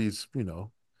 but he's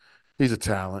a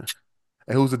talent.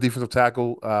 And who's the defensive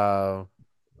tackle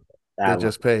they Allen.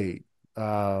 just paid?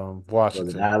 Was it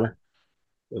Washington. Allen?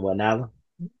 It wasn't Allen?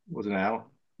 Was it Allen?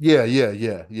 Yeah.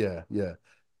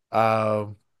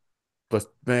 But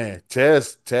man,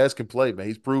 Tez can play, man.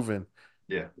 He's proven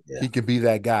Yeah. Yeah. he can be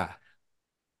that guy.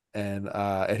 And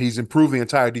he's improved the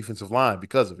entire defensive line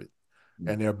because of it.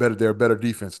 And they're a better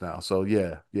defense now. So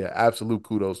yeah, absolute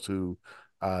kudos to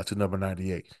number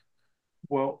 98.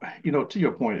 Well, to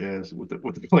your point is with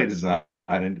the play design,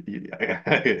 and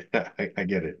I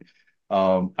get it.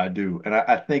 I do, and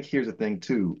I think here's the thing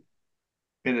too,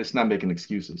 and it's not making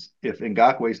excuses. If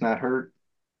Ngakwe's not hurt,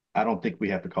 I don't think we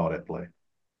have to call that play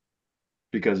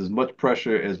because as much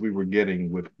pressure as we were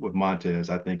getting with Montez,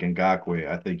 I think Ngakwe,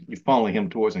 I think you funneling him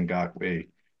towards Ngakwe,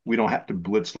 we don't have to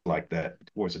blitz like that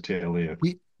towards the tail end.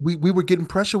 We were getting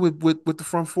pressure with the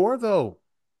front four though.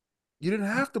 You didn't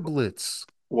have to blitz.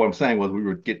 What I'm saying was we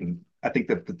were getting I think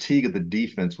the fatigue of the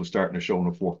defense was starting to show in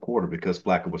the fourth quarter because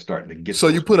Flacco was starting to get So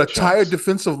you those put a big tired chunks.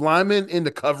 defensive lineman in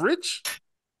the coverage?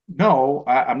 No,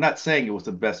 I'm not saying it was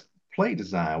the best play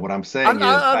design. What I'm I, saying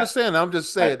is, I understand. I'm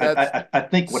just saying that's I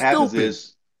think what happens stupid.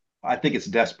 is, I think it's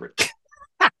desperate.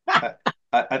 I,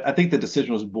 I think the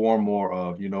decision was born more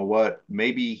of, you know what,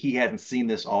 maybe he hadn't seen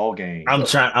this all game,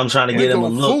 I'm trying to We get him a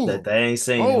gonna look fool that him. they ain't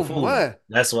seen and Oh fool him. my!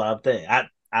 That's what I think.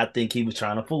 I think he was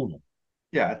trying to fool him.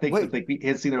 yeah, I Wait, think he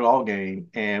had seen it all game,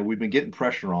 and we've been getting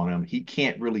pressure on him. He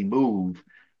can't really move,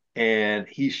 and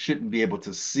he shouldn't be able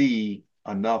to see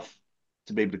enough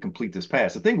to be able to complete this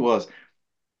pass. The thing was,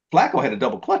 Flacco had a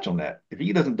double clutch on that. If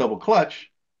he doesn't double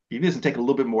clutch, if he doesn't take a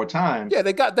little bit more time, yeah,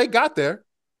 they got there.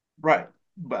 right?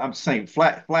 But I'm saying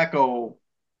Flacco's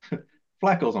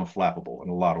unflappable in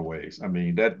a lot of ways. I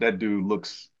mean, that dude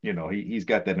looks, he's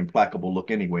got that implacable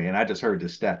look anyway. And I just heard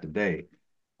this stat today.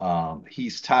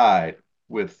 He's tied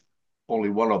with only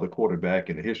one other quarterback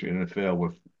in the history of the NFL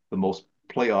with the most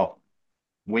playoff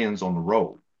wins on the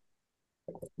road.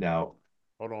 Now,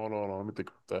 Hold on. Let me think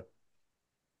about that.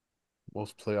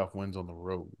 Most playoff wins on the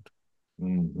road.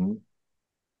 mhm,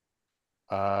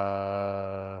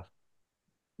 Uh,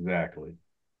 exactly.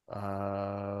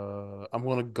 I'm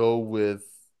gonna go with.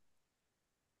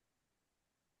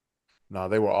 No,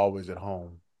 they were always at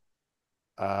home.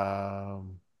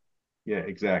 Um, Yeah,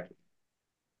 exactly.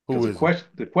 Because who is it?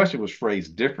 the question was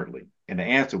phrased differently, and the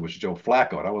answer was Joe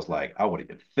Flacco. And I was like, I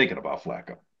wasn't even thinking about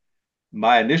Flacco.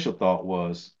 My initial thought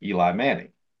was Eli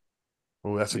Manning,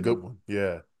 Oh, that's a you good know, one.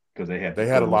 Yeah, because they had they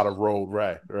had a lot those of road.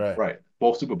 Right. right.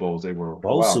 Both Super Bowls, they were a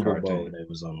Both wild Super card Bowl team. they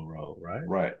was on the road, right?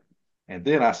 Right. And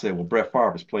then I said, well, Brett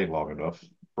Favre has played long enough,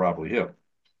 probably him.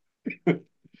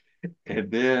 And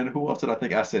then who else did I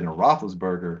think? I said in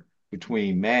Roethlisberger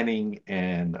between Manning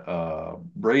and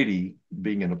Brady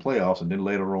being in the playoffs, and then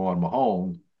later on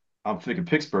Mahomes. I'm thinking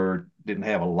Pittsburgh didn't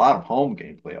have a lot of home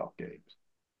game playoff games.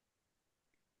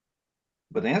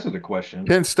 But to answer the question,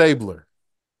 Ken Stabler.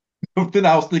 then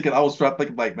I was trying to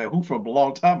think like, man, who from a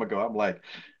long time ago? I'm like,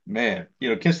 man,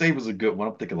 Kent State was a good one.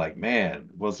 I'm thinking like, man,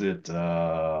 was it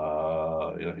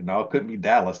no, it couldn't be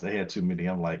Dallas. They had too many.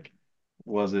 I'm like,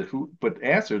 was it who? But the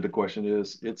answer to the question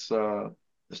is it's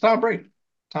Tom Brady.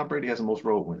 Tom Brady has the most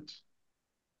road wins.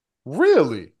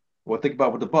 Really? Well, think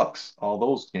about with the Bucks. All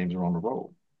those games are on the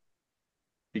road.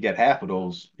 He got half of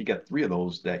those. He got three of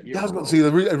those that year Yeah, I on was the going to see road.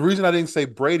 the reason I didn't say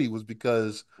Brady was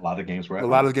because A lot of games were a at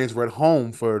lot of home. the games were at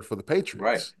home for the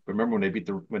Right. Patriots. Remember when they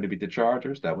beat the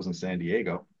Chargers? That was in San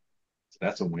Diego. So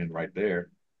that's a win right there.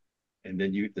 And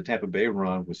then the Tampa Bay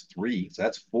run was three, so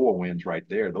that's four wins right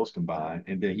there, those combined.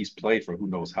 And then he's played for who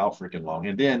knows how freaking long.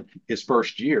 And then his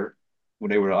first year,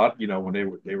 when they were when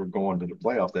they were going to the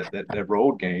playoffs, that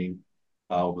road game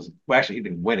was well, actually he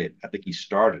didn't win it. I think he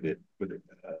started it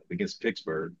against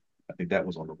Pittsburgh. I think that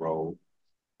was on the road.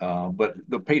 But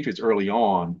the Patriots early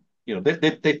on,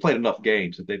 they played enough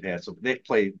games that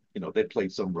they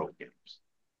played some road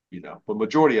games. But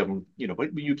majority of them,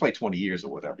 but you play 20 years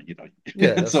or whatever, Yeah,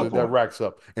 at some that point. racks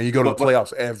up, and you go to the But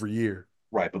playoffs every year.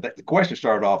 right, but the question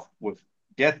started off with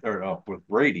with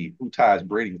Brady. Who ties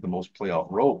Brady with the most playoff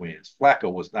road wins?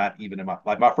 Flacco was not even in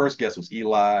my first guess was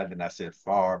Eli, and then I said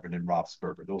Favre, and then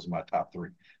Roethlisberger. Those are my top three.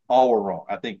 All were wrong.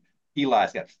 I think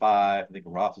Eli's got five. I think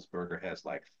Roethlisberger has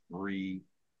like three.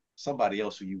 Somebody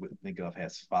else who you would think of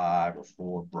has five or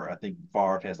four. I think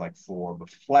Favre has like four, but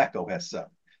Flacco has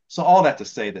seven. So all that to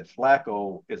say that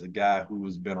Flacco is a guy who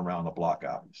has been around the block,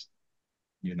 obviously,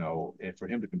 and for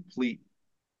him to complete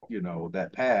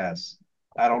that pass.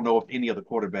 I don't know if any other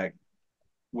quarterback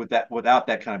without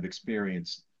that kind of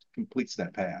experience completes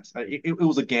that pass. It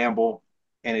was a gamble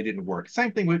and it didn't work.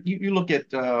 Same thing with you look at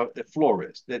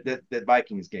Flores, that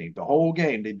Vikings game. The whole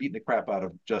game they beat the crap out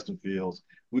of Justin Fields.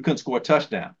 We couldn't score a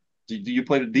touchdown. Do you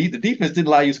play the defense didn't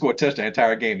allow you to score a touchdown the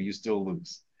entire game and you still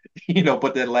lose.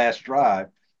 But that last drive,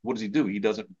 what does he do? He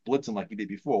doesn't blitz him like he did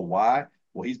before. Why?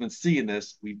 Well, he's been seeing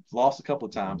this. We've lost a couple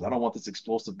of times. I don't want this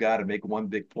explosive guy to make one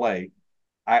big play.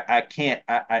 I can't.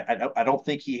 I don't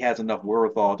think he has enough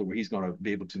wherewithal to where he's going to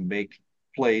be able to make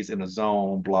plays in a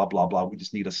zone. Blah blah blah. We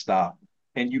just need a stop,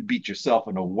 and you beat yourself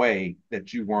in a way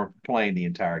that you weren't playing the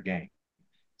entire game.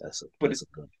 That's a But that's a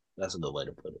good that's a good way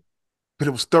to put But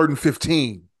it was 3rd and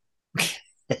 15.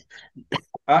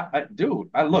 it. dude,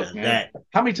 I Yeah, look, man. that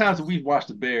How many times have we watched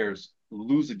the Bears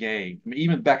lose a game? I mean,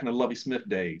 even back in the Lovey Smith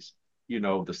days,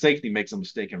 the safety makes a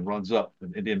mistake and runs up,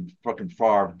 and then fucking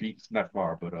Favre beats not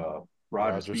Favre, but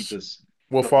Rogers beats Rogers, us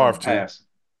well, on the Favre too. pass,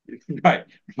 right?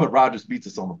 But Rogers beats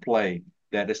us on the play.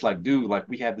 That it's like, dude, like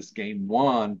we have this game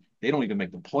won. They don't even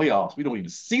make the playoffs. We don't even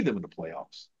see them in the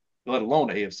playoffs, let alone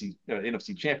the NFC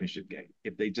NFC Championship game.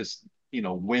 If they just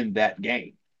win that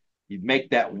game. You make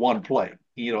that one play.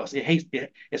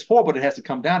 It's horrible that it has to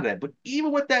come down to that. But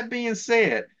even with that being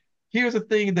said, here's the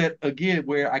thing that again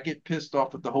where I get pissed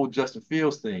off with the whole Justin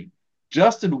Fields thing.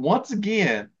 Justin once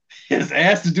again is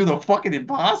asked to do the fucking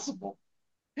impossible,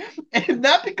 and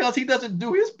not because he doesn't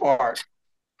do his part,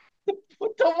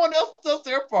 but someone else does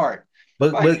their part.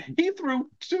 But Like he threw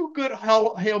two good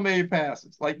Hail Mary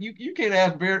passes. Like you can't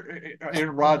ask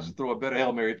Aaron Rodgers to throw a better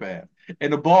Hail Mary pass,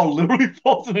 and the ball literally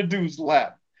falls in the dude's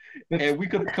lap, and we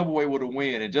could have come away with a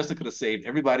win, and Justin could have saved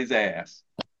everybody's ass.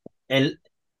 and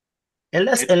and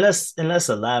let's It, and let's and let's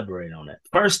elaborate on that.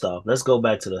 First off, let's go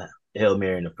back to the Hail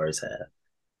Mary in the first half.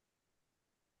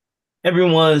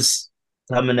 Everyone's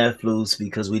coming at Flus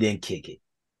because we didn't kick it.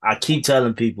 I keep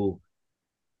telling people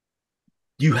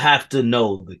you have to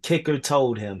know the kicker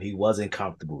told him he wasn't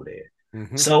comfortable there.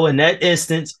 Hmm. So in that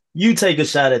instance, you take a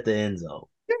shot at the end zone.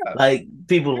 yes, Like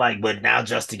people like, but now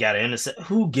Justin got an intercept.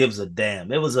 Who gives a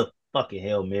damn? It was a fucking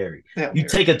Hail Mary. Hail You Mary.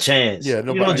 take a chance. Yeah, You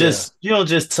don't nobody. Yeah, just you don't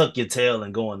just tuck your tail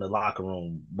and go in the locker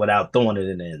room without throwing it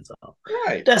in the end zone.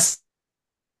 Right. That's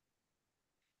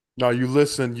no, you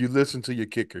listen. You listen to your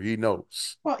kicker. He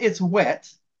knows. Well, it's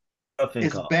wet, a roughing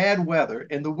it's call. bad weather,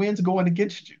 and the wind's going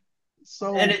against you. And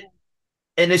So it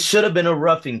and it should have been a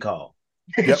roughing call.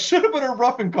 it Yep. should have been a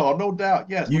roughing call, no doubt.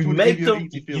 Yes, which You would have given make you an the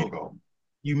easy field goal.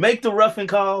 you make the roughing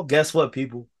call. Guess what,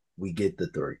 people? We get the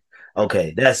three. Yep.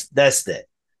 Okay, that's that.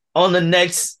 On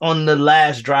the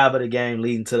last drive of the game,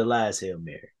 leading to the last Hail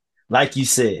Mary. Like you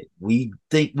said, we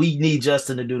think we need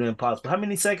Justin to do the impossible. How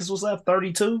many seconds was left?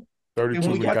 32 It when 32 we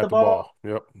was when he got got the the ball.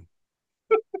 ball. Yep.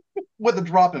 with a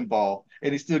dropping ball,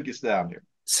 and he still gets down there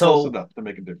close So enough to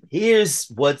make a difference. here's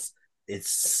what's it's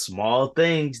small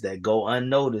things that go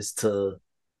unnoticed to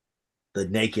the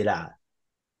naked eye.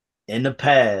 In the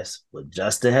past, what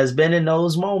Justin has been in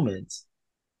those moments,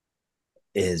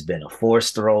 it has been a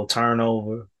forced throw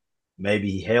turnover.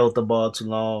 Maybe he held the ball too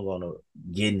long on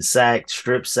a getting sacked,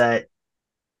 strip sack.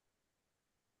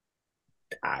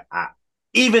 I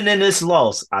even in this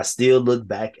loss, I still look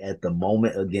back at the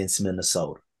moment against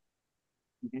Minnesota.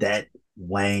 Mm-hmm. That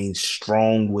Wayne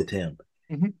strong with him.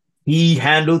 Mm-hmm. He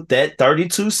handled that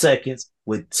 32 seconds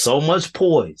with so much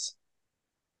poise.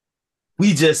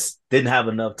 We just didn't have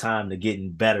enough time to get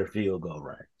in better field goal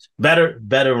range.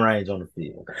 Better range on the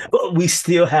field. But we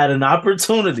still had an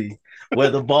opportunity where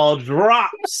the ball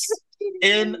drops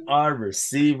in our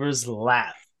receiver's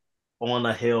lap on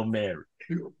a Hail Mary.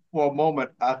 For a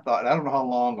moment, I thought, I don't know how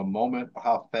long a moment, or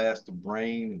how fast the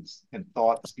brain and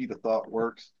thought, the speed of thought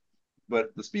works.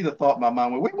 But the speed of thought in my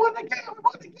mind went, we won the game, we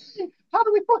won the game. How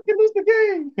do we fucking lose the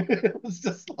game? It was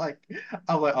just like,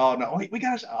 I was like, oh no, wait, we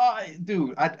got,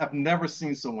 dude, I've never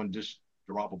seen someone just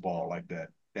drop a ball like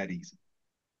that easy.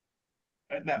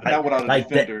 Not without a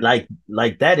defender.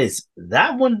 Like that is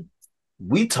that one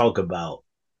we talk about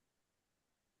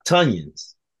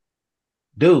Tunions.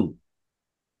 Dude,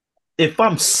 if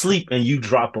I'm asleep and you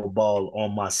drop a ball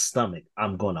on my stomach,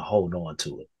 I'm gonna hold on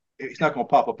to It's not going to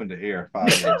pop up in the air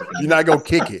 5 yards up in You're the not air. gonna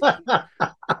kick it.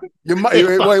 it. You might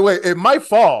if wait. It might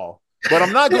fall, but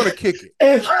I'm not gonna kick it.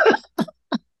 if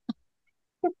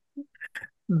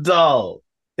dog,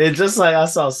 it's just like I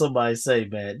saw somebody say,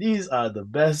 man, these are the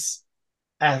best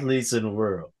athletes in the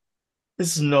world.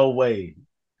 There's no way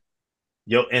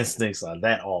your instincts are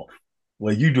that off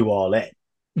when you do all that.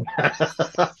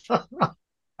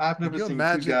 I've Could never you seen two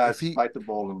imagine guys fight the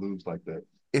ball and lose like that.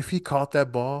 if he caught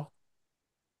that ball?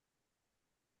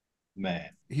 Man.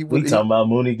 He We would. talking about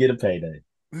Mooney get a payday.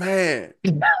 Man,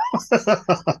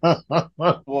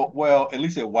 Well, at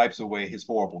least it wipes away his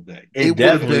horrible day. It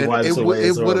definitely wipes away it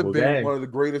his would have horrible been game. one of the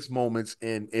greatest moments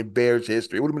in Bears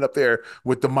history. It would have been up there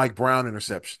with the Mike Brown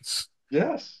interceptions.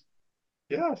 Yes.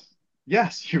 Yes.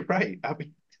 Yes, you're right. I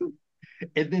mean, dude.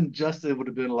 And then Justin would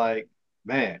have been like,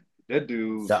 man, that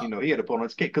dude, Dog, he had to put on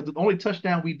his cake. Because the only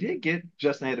touchdown we did get,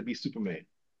 Justin had to be Superman.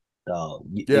 dog.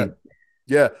 Yeah,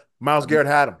 yeah. Miles Garrett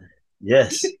had him.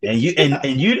 Yes, and you Yeah.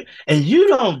 and you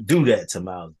don't do that to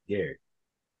Miles Garrett.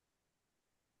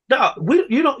 Dog,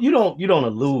 you don't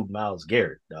elude Miles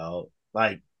Garrett, dog. And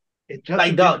Like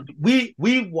Justin dog, didn't.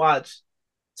 we watched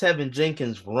Tevin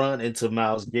Jenkins run into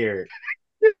Miles Garrett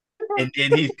and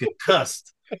he's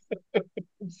concussed.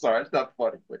 I'm sorry, it's not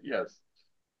funny, but yes.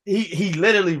 He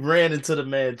literally ran into the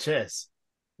man's chest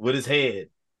with his head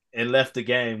and left the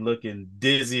game looking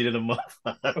dizzy to the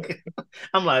motherfucker.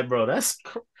 I'm like, bro,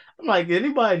 I'm like,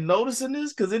 anybody noticing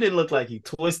this? Because it didn't look like he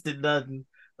twisted nothing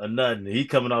or nothing. He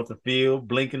coming off the field,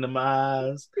 blinking them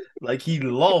eyes, like he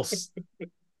lost.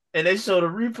 And they showed a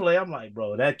replay. I'm like,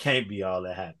 bro, that can't be all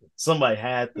that happened. Somebody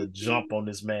had to jump on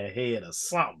this man's head or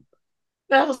something.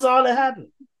 That was all that happened.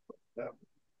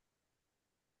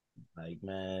 Like,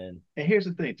 man, And here's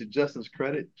the thing, to Justin's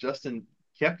credit, Justin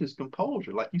kept his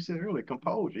composure. Like you said earlier,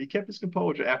 composure. He kept his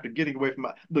composure after getting away from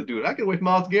my look, dude. I get away from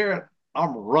Miles Garrett,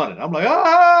 I'm running. I'm like,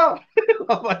 ah,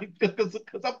 I'm like, because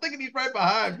I'm thinking he's right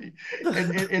behind me.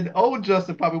 And old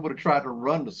Justin probably would have tried to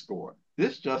run the score.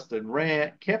 This Justin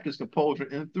ran, kept his composure,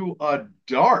 and threw a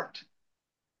dart.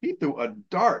 He threw a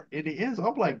dart in the end zone.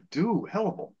 I'm like, dude, hell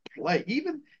of a play.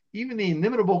 Even the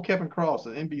inimitable Kevin Cross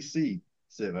at NBC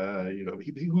said,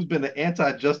 who's been an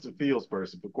anti-Justin Fields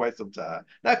person for quite some time.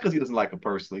 Not because he doesn't like him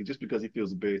personally, just because he feels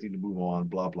the Bears need to move on,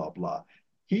 blah, blah, blah.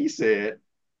 He said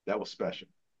that was special.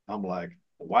 I'm like,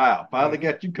 wow, finally Mhm.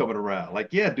 got you coming around.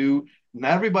 Like, yeah, dude,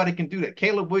 not everybody can do that.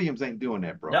 Caleb Williams ain't doing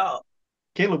that, bro. no,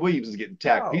 Caleb Williams is getting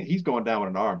tackled. no, He's going down with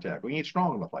an arm tackle. He ain't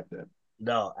strong enough like that.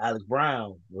 no. Alex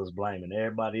Brown was blaming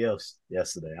everybody else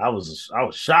yesterday. I was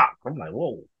shocked. I'm like,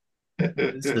 whoa,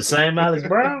 it's the same Alex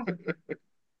Brown.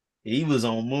 He was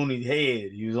on Mooney's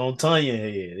head. He was on Tanya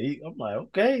head. I'm like,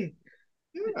 okay,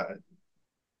 Yeah,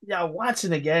 y'all watching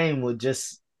the game with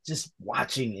just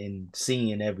watching and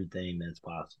seeing everything that's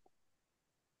possible.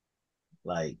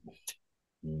 Like,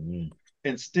 mm-hmm.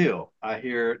 and still I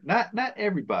hear not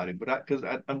everybody, but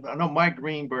I know Mike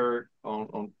Greenberg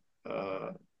on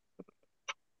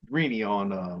Greeny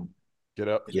on Get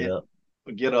up. Get up.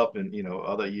 Get Up and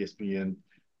other ESPN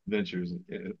ventures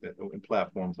and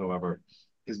platforms, however,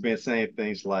 has been saying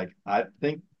things like, I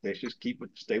think they should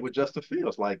stay with Justin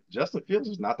Fields. Like Justin Fields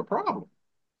is not the problem.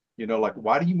 Like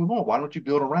why do you move on? Why don't you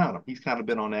build around him? He's kind of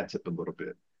been on that tip a little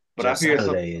bit. But Jeff I hear some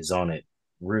Saturday is on it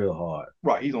real hard.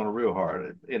 right, he's on a real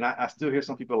hard. And I still hear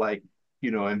some people like,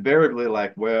 invariably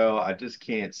like, well, I just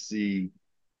can't see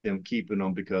them keeping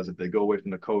them because if they go away from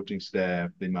the coaching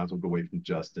staff, they might as well go away from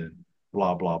Justin,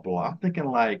 blah, blah, blah. I'm thinking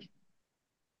like,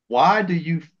 why do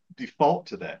you default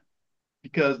to that?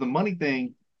 Because the money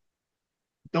thing,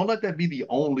 don't let that be the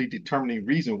only determining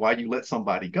reason why you let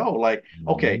somebody go. Like, Mm-hmm.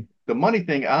 okay, the money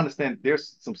thing, I understand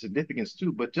there's some significance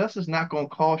too, but Justin's not going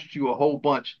to cost you a whole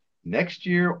bunch next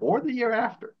year or the year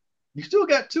after. You still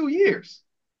got 2 years,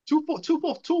 two full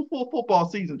football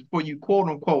seasons before you quote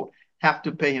unquote have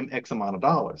to pay him X amount of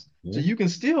dollars. So Mm-hmm. you can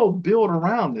still build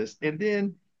around this, and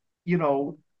then you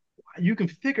know you can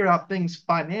figure out things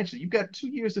financially. You got 2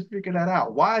 years to figure that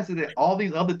out. Why is it that all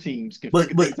these other teams can But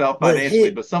figure but things out but financially,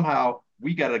 hit but somehow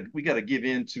we gotta give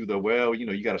in to the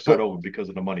you gotta start but over because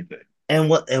of the money thing. and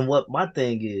what my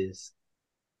thing is,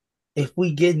 if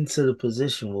we get into the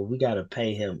position where we gotta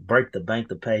pay him, break the bank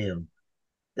to pay him,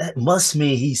 that must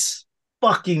mean he's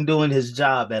fucking doing his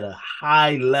job at a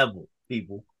high level,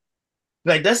 people.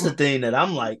 Like that's the thing that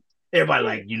I'm like, everybody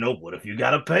like, what if you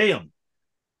gotta pay him?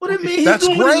 What it mean he's That's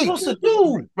doing what he's great. supposed to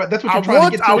do? Right, that's what I you're trying to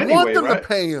want get I to want anyway, them to right?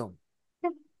 pay him.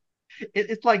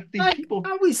 It's like these Like, people.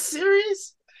 are we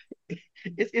serious?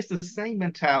 It's the same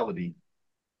mentality.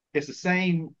 It's the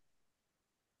same.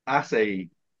 I say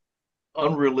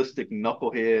unrealistic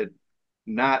knucklehead.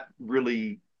 Not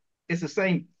really. It's the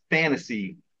same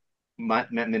fantasy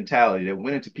mentality that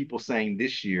went into people saying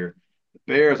this year the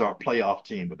Bears are a playoff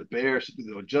team, but the Bears,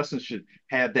 Justin should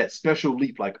have that special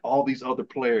leap like all these other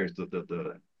players,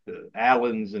 the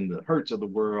Allens and the Hurts of the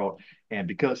world. And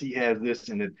because he has this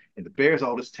and the Bears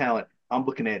all this talent, I'm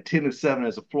looking at 10-7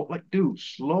 as a floor. Like, dude,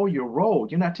 slow your roll.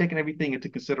 You're not taking everything into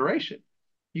consideration.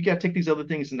 You got to take these other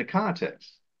things into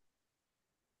context.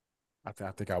 I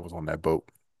think I was on that boat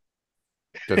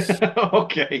because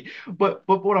Okay, but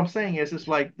what I'm saying is it's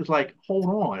like hold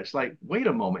on, it's like wait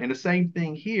a moment, and the same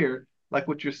thing here, like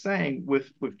what you're saying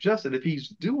with Justin, if he's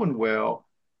doing well,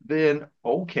 then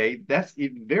okay, that's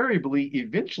invariably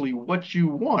eventually what you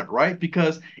want, right?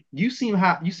 Because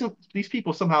these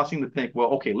people somehow seem to think, well,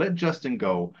 okay, let Justin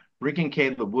go, bring in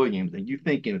Caleb Williams, and you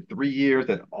think in 3 years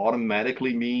that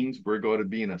automatically means we're going to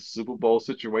be in a Super Bowl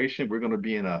situation, we're going to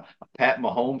be in a Pat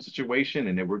Mahomes situation,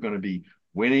 and then we're going to be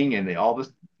winning and all this.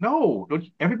 No, don't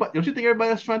you think everybody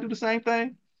else is trying to do the same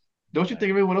thing? Don't you think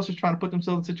everyone else is trying to put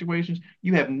themselves in situations?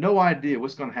 You have no idea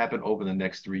what's going to happen over the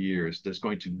next 3 years that's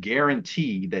going to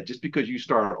guarantee that just because you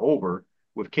start over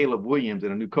with Caleb Williams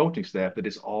and a new coaching staff, that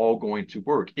it's all going to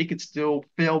work. It could still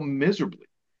fail miserably.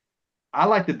 I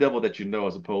like the devil that you know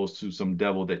as opposed to some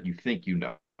devil that you think you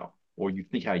know or you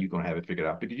think how you're going to have it figured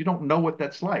out because you don't know what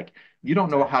that's like. You don't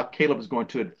know how exactly. Caleb is going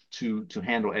to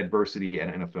handle adversity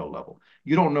at an NFL level.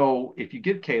 You don't know if you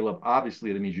get Caleb,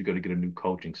 obviously that means you're going to get a new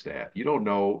coaching staff. You don't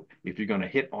know if you're going to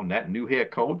hit on that new head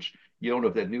coach. You don't know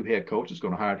if that new head coach is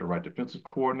going to hire the right defensive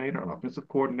coordinator, an offensive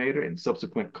coordinator, and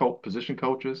subsequent position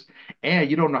coaches.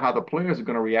 And you don't know how the players are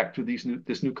going to react to this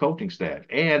new coaching staff.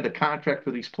 And the contract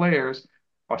for these players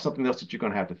are something else that you're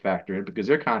going to have to factor in because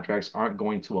their contracts aren't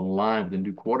going to align with the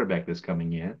new quarterback that's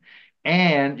coming in.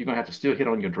 and you're going to have to still hit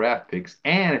on your draft picks.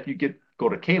 And if you go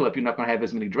to Caleb, you're not going to have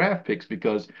as many draft picks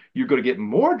because you're going to get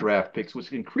more draft picks,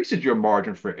 which increases your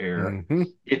margin for error Hmm.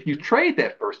 if you trade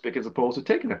that first pick as opposed to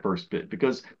taking that first pick.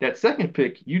 Because that second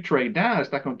pick you trade down,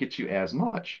 it's not going to get you as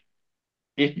much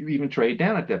if you even trade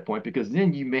down at that point, because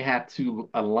then you may have to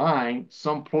align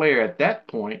some player at that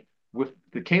point with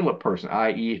the Caleb person,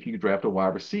 i.e., if you draft a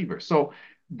wide receiver. So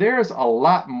there's a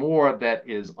lot more that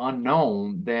is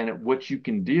unknown than what you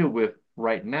can deal with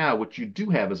right now. What you do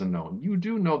have is unknown. You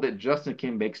do know that Justin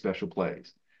can make special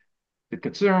plays. The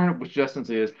concern with Justin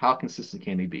is how consistent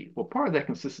can he be? Well, part of that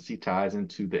consistency ties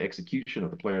into the execution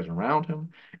of the players around him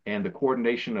and the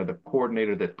coordination of the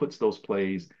coordinator that puts those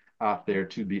plays out there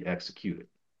to be executed.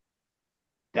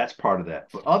 That's part of that.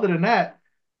 But other than that,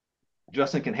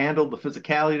 Justin can handle the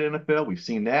physicality of the NFL. We've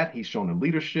seen that. He's shown the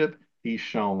leadership. He's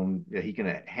shown that he can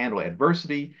handle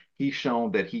adversity. He's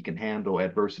shown that he can handle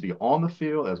adversity on the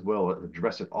field as well as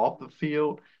address it off the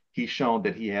field. He's shown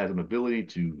that he has an ability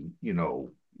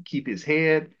to, keep his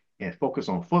head and focus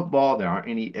on football. There aren't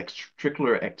any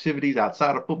extracurricular activities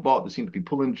outside of football that seem to be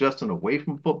pulling Justin away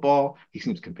from football. He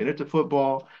seems committed to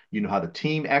football. You know how the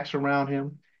team acts around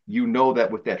him. You know that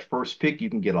with that first pick, you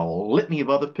can get a litany of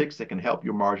other picks that can help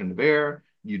your margin of error.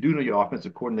 You do know your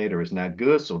offensive coordinator is not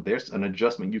good, so there's an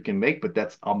adjustment you can make, but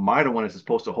that's a minor one as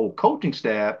opposed to whole coaching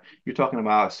staff. You're talking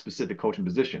about a specific coaching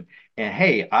position. And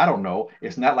hey, I don't know.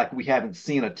 It's not like we haven't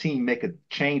seen a team make a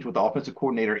change with the offensive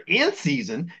coordinator in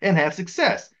season and have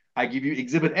success. I give you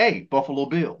Exhibit A, Buffalo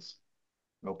Bills.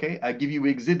 Okay. I give you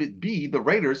Exhibit B, the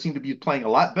Raiders seem to be playing a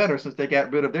lot better since they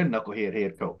got rid of their knucklehead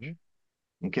head coach.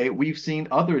 Okay, we've seen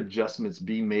other adjustments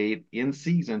be made in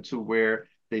season to where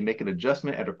they make an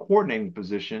adjustment at a coordinating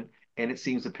position and it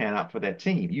seems to pan out for that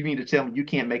team. You mean to tell me you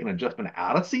can't make an adjustment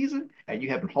out of season and you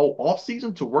have a whole off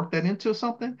season to work that into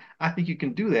something? I think you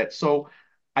can do that. So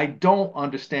I don't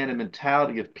understand the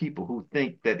mentality of people who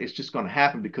think that it's just going to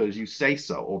happen because you say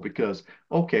so or because,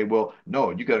 okay, well,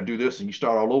 no, you got to do this and you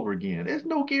start all over again. There's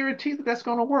no guarantee that that's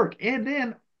going to work. And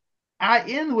then I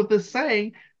end with this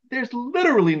saying there's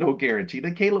literally no guarantee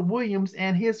that Caleb Williams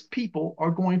and his people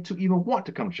are going to even want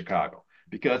to come to Chicago.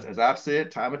 Because as I've said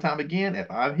time and time again,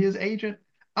 if I'm his agent,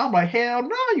 I'm like, hell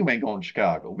no, you ain't going to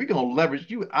Chicago. We're going to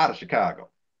leverage you out of Chicago.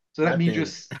 So that I means you're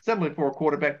think settling for a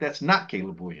quarterback that's not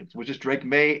Caleb Williams, which is Drake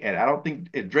May. And I don't think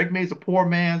if Drake May's a poor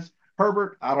man's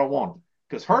Herbert, I don't want him.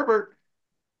 Because Herbert,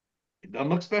 it doesn't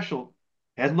look special.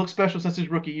 Hasn't looked special since his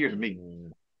rookie year to me.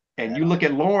 And at you look all.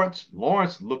 at Lawrence.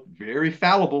 Lawrence looked very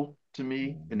fallible to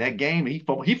me in Mhm. that game. He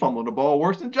fumbled the ball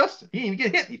worse than Justin. He didn't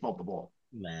even get hit. He fumbled the ball.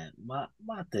 Man, my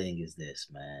thing is this,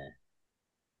 man.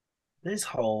 This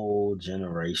whole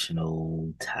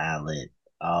generational talent,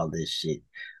 all this shit.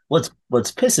 What's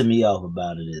pissing me off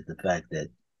about it is the fact that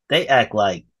they act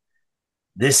like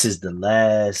this is the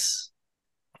last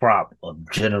crop of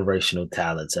generational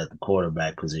talents at the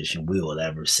quarterback position we will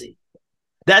ever see.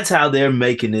 That's how they're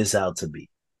making this out to be.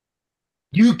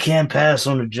 You can't pass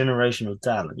on the generational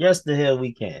talent. Yes, the hell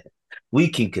we can. We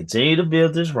can continue to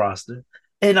build this roster,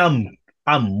 and I'm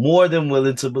more than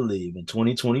willing to believe in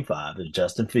 2025 if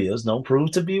Justin Fields don't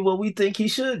prove to be what we think he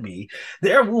should be,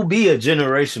 there will be a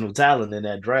generational talent in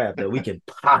that draft that we can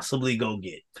possibly go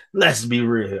get. Let's be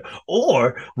real here.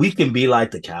 Or we can be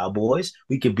like the Cowboys,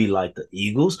 we can be like the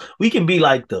Eagles, we can be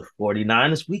like the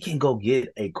 49ers. We can go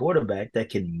get a quarterback that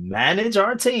can manage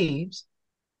our teams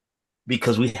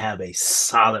because we have a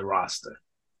solid roster.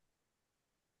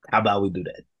 How about we do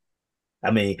that?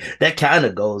 I mean, that kind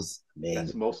of goes, I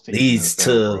That's mean, most teams in the leads NFL,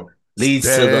 to bro.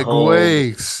 leads to the whole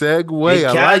Segue. it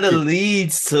I kind like of it.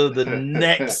 leads to the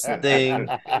next thing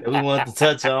that we want to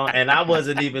touch on. And I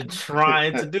wasn't even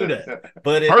trying to do that.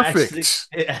 But it actually Perfect.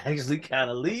 it actually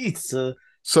kind of leads to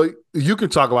So you can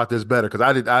talk about this better because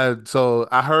I did.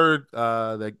 I heard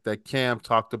that Cam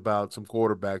talked about some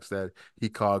quarterbacks that he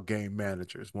called game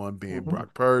managers. One being Mhm.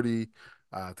 Brock Purdy.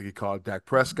 I think he called Dak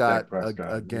Prescott Dak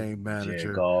Prescott. a game Jared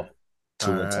manager. Goff All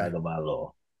to a right.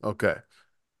 Tagovailoa. Okay.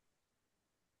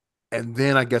 And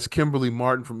then I guess Kimberly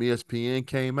Martin from ESPN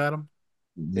came at him.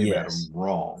 Came at him Yes.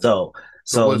 wrong. So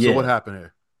So so what yeah. happened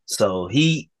here? So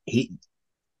he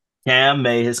Cam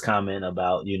made his comment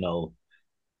about,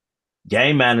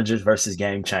 game managers versus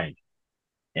game changers.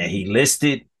 And he Mhm.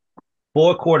 listed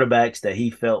four quarterbacks that he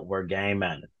felt were game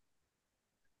managers,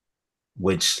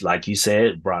 which, like you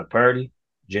said, Brock Purdy,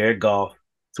 Jared Goff,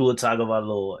 Tua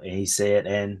Tagovailoa, and he said,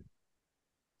 and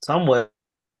somewhat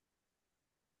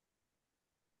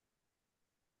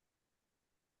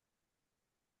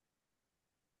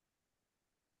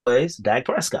ways, Dak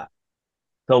Prescott.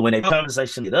 So when a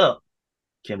conversation get up,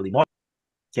 Kimberly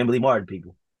Martin,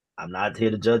 people, I'm not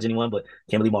here to judge anyone, but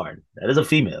Kimberly Martin, that is a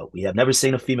female. We have never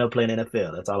seen a female play in the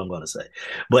NFL. That's all I'm going to say.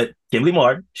 But Kimberly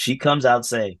Martin, she comes out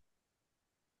saying,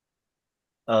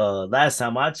 last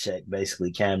time I checked,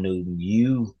 basically, Cam Newton,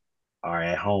 you are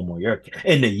at home on your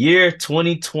in the year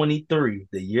 2023,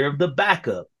 the year of the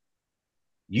backup,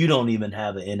 you don't even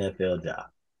have an NFL job.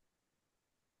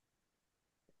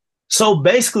 So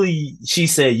basically, she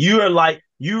said, you are like,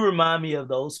 you remind me of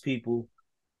those people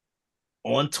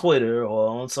on Twitter or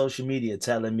on social media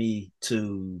telling me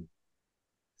to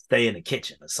stay in the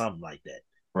kitchen or something like that.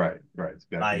 Right, right.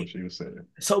 Exactly what Like, she was saying.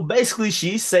 so basically,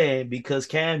 she's saying because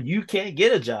Cam, you can't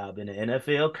get a job in the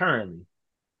NFL currently,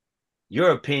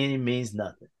 your opinion means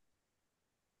nothing.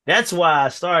 That's why I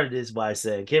started this by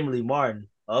saying Kimberly Martin,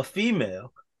 a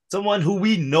female, someone who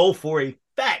we know for a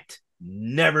fact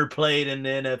never played in the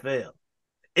NFL,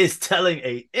 is telling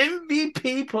a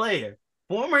MVP player,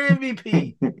 former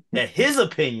MVP, that his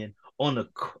opinion on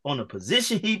the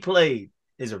position he played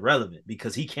is irrelevant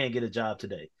because he can't get a job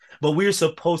today. But we're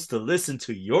supposed to listen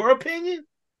to your opinion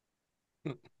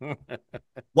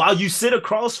while you sit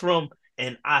across from,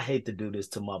 and I hate to do this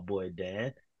to my boy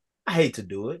Dan. I hate to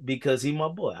do it because he's my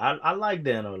boy. I like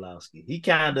Dan Orlowski. He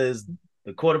kind of is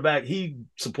the quarterback. He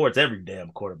supports every damn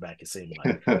quarterback, it seems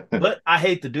like. But I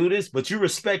hate to do this, but you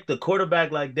respect the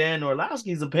quarterback like Dan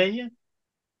Orlowski's opinion,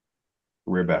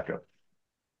 Career backup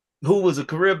who was a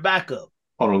career backup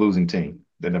on a losing team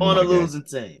that never on won a a game. losing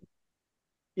team.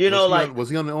 You know, Was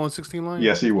he on the 0-16 line?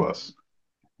 Yes, he was.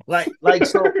 like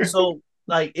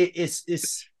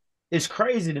it's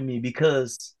crazy to me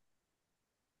because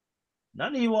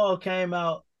none of you all came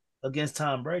out against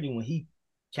Tom Brady when he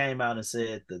came out and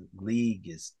said the league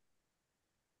is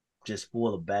just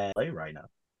full of bad play right now.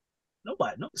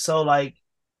 Nobody, no. So like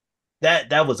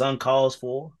that was uncalled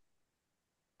for.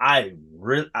 I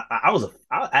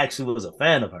actually was a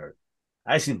fan of her.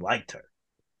 I actually liked her.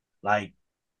 Like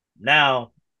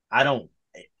now, I don't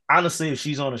honestly. If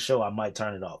she's on the show, I might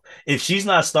turn it off. If she's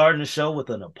not starting the show with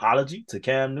an apology to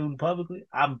Cam Newton publicly,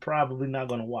 I'm probably not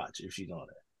going to watch if she's on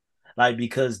there. Like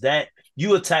because that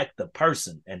you attack the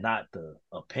person and not the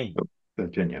opinion. The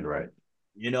opinion, right?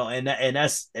 You know, and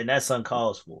that's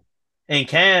uncalled for. And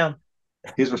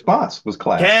His response was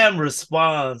classy. Cam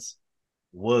response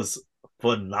was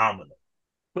phenomenal.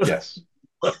 Yes.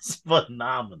 Was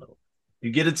phenomenal. You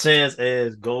get a chance,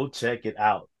 as go check it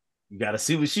out. You got to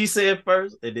see what she said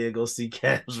first, and then go see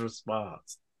Cam's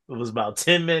response. It was about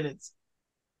 10 minutes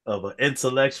of an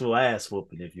intellectual ass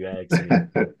whooping, if you ask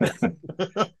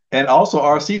me. And also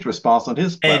RC's response on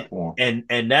his and platform.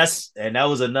 that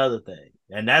was another thing,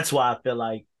 and that's why I feel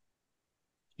like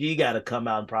she got to come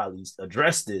out and probably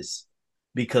address this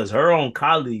because her own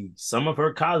colleagues, some of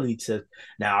her colleagues have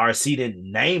now RC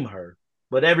didn't name her,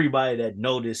 but everybody that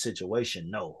know this situation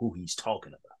know who he's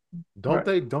talking about. Don't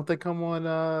Right. they come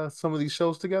on some of these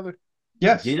shows together?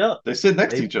 Yes. Get up. They sit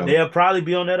next to each other. They'll probably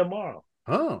be on there tomorrow.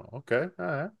 Oh, okay. All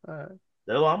right. All right.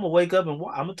 So I'm gonna wake up and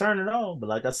I'm gonna turn it on. But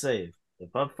like I said, if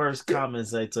her first Yeah,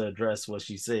 comments say to address what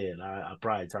she said, I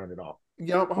probably turn it off.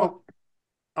 yeah, Well,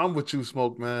 I'm with you,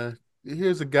 Smoke, man.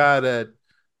 Here's a guy that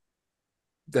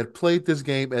played this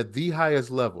game at the highest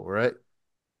level, right?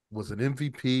 Was an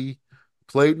MVP,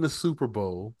 played in the Super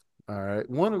Bowl. All right.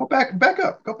 One go of back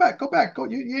up. Go back.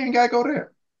 You ain't gotta go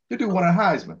there. You do one a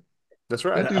Heisman. That's That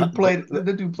right. dude go, played that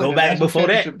dude played go a back national before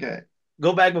that. championship game.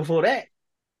 Go back before that.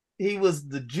 He was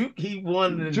the juke. He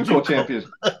won the JUCO JUCO. champion,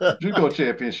 JUCO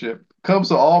championship. Comes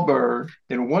to Auburn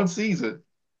in one season,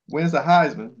 wins the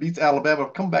Heisman, beats Alabama,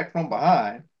 come back from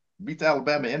behind, beats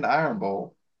Alabama in the Iron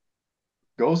Bowl,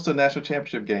 goes to a national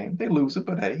championship game. They lose it,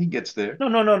 but hey, he gets there.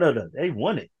 No. They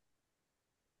won it.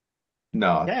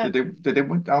 No, Cam, did they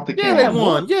win? I don't think Yeah, Cam they won.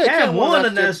 won. Yeah, Cam Cam won a won the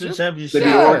national national championship. They championship. beat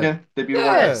Yeah. Oregon. They beat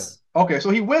Oregon. Yeah. Yes. Okay, so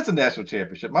he wins the national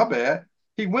championship. My bad.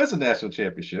 He wins the national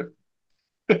championship.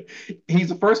 He's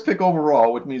the first pick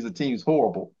overall, which means the team's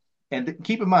horrible. And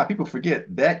keep in mind, people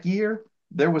forget that year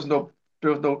there was no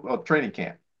training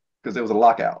camp because there was a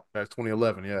lockout. That's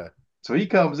 2011. Yeah. So he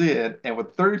comes in, and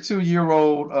with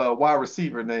 32-year-old wide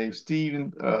receiver named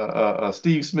Steve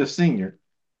Smith Sr.,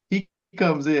 he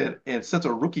comes in and sets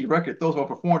a rookie record, throws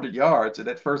over 400 yards in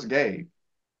that first game.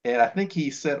 And I think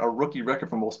he set a rookie record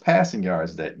for most passing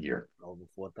yards that year, Over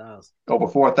 4,000. over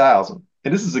 4,000.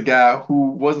 And this is a guy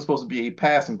who wasn't supposed to be a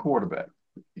passing quarterback.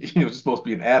 He was supposed to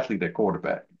be an athlete at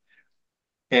quarterback.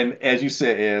 And as you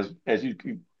said, as you,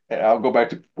 I'll go back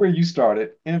to where you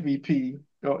started, MVP,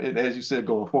 and as you said,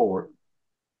 going forward.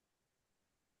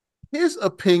 His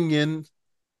opinion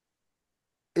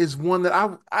is one that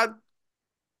I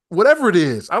whatever it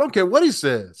is, I don't care what he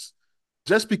says,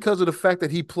 just because of the fact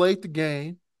that he played the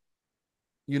game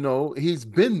He's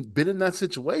been in that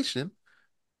situation.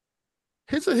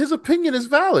 His opinion is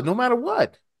valid no matter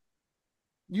what.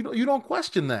 You don't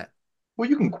question that. Well,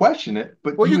 you can question it,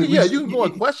 but Well, you you at can yeah, least you can go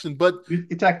and question, but you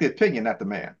attack the opinion, not the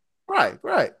man. right,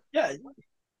 right. Yeah,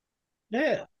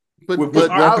 yeah. But With Because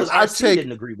but with I because with I RC take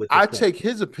didn't agree with the I point. take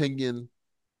his opinion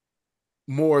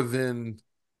more than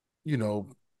you know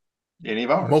any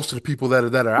of ours most of the people that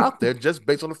are out there just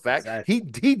based on the fact Exactly. he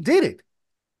did it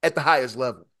at the highest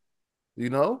level. You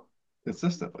know?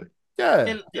 consistently. Yeah,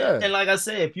 And yeah. like I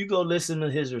said, if you go listen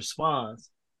to his response,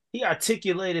 he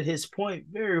articulated his point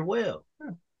very well.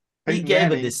 Peyton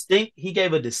Manning, He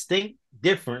gave a distinct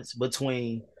difference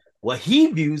between what he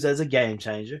views as a game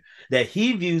changer, that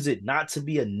he views it not to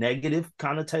be a negative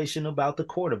connotation about the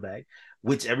quarterback,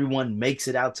 which everyone makes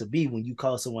it out to be when you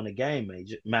call someone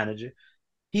a manager.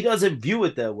 He doesn't view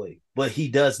it that way, but he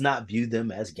does not view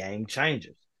them as game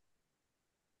changers.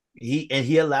 He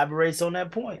elaborates on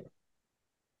that point.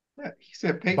 yeah, he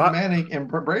said Peyton But Manning and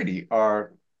Brady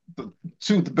are the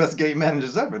two of the best game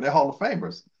managers ever. They're Hall of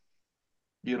Famers.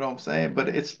 You know what I'm saying? But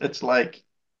it's like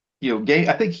game.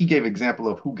 I think he gave example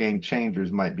of who game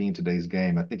changers might be in today's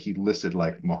game. I think he listed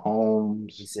like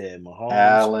He Mahomes, said Mahomes,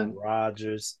 Allen,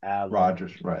 Rogers, Allen,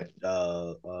 Rodgers, right?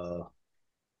 uh, uh,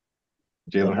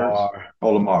 Jalen Hurts, Lamar,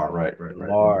 oh Lamar, right, Lamar,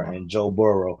 Lamar. and Joe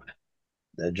Burrow.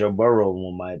 That Joe Burrow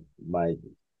one might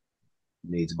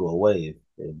need to go away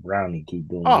if Brownie keep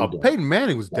doing what he doing. Peyton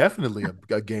Manning was definitely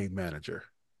a game manager.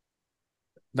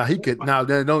 Now he could now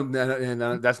no,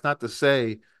 and that's not to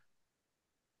say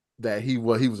that he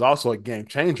was also a game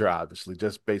changer, obviously,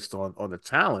 just based on the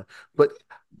talent. But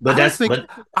But I don't that's think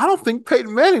I don't think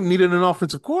Peyton Manning needed an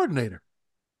offensive coordinator.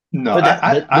 No,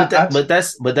 I but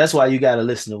that's why you got to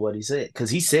listen to what he said, because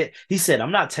he said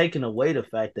I'm not taking away the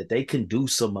fact that they can do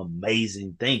some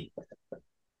amazing things.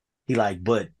 He like,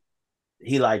 but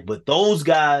but those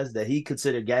guys that he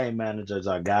considered game managers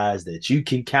are guys that you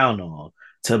can count on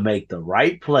to make the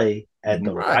right play at mhm,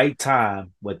 the Right. right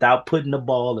time without putting the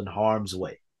ball in harm's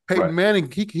way. Peyton right. Manning,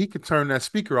 he could turn that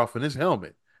speaker off in his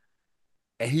helmet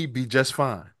and he'd be just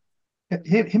fine.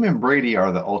 Him and Brady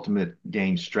are the ultimate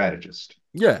game strategist.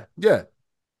 Yeah, yeah.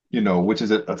 Which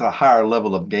is it's a higher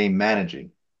level of game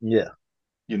managing. Yeah,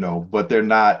 But they're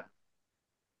not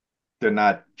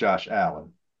Josh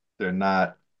Allen. They're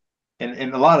not,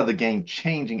 and a lot of the game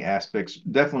changing aspects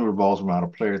definitely revolves around a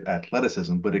player's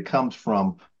athleticism, but it comes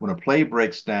from when a play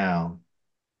breaks down,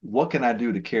 what can I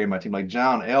do to carry my team? Like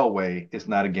John Elway is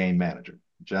not a game manager.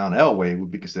 John Elway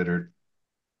would be considered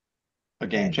a game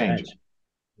game changer. changer.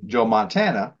 Joe Mm-hmm.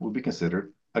 Montana would be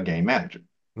considered a game manager.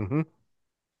 Mm-hmm.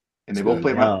 And they both Steve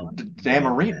play Young, around. game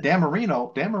manager.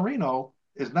 Dan Marino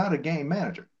is not a game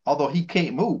manager, although he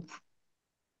can't move.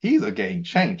 He's a game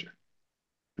changer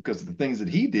because of the things that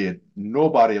he did,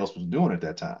 nobody else was doing at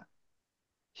that time.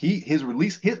 His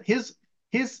release, his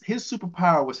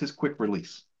superpower was his quick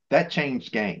release. That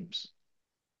changed games.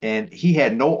 And he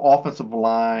had no offensive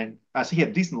line. I see he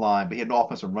had a decent line, but he had no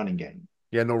offensive running game.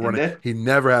 Yeah, no And running. that He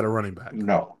never had a running back.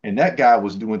 no, and that guy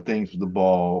was doing things with the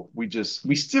ball. We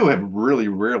still have really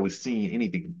rarely seen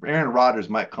anything. Aaron Rodgers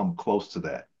might come close to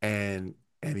that. And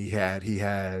he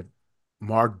had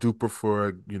Mark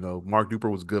Duper Mark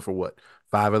Duper was good for what,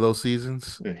 5 of those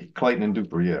seasons? Yeah, Clayton and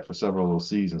Duper, yeah, for several of those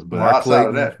seasons. But Mark outside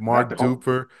of Clayton, that, back to Mark home.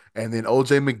 Duper, and then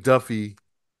OJ McDuffie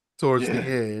towards the Yeah,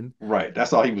 end. right.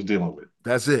 That's all he was dealing with.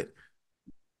 That's it.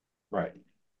 Right.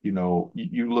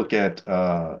 You look at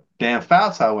Dan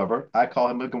Fouts, however, I call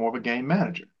him more of a game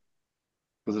manager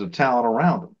because of the talent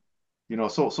around him.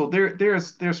 So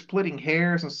they're splitting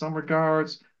hairs in some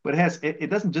regards, but it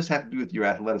doesn't just have to do with your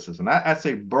athleticism. I'd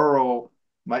say Burrow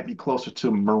might be closer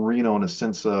to Marino in the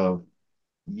sense of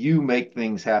you make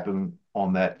things happen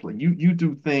on that play. You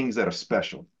do things that are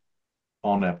special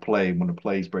on that play when the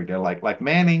plays break down. Like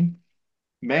Manning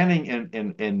and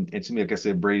to me, like I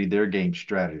said, Brady, they're game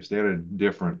strategists. They're at a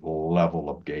different level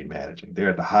of game managing.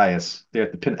 They're at the highest, they're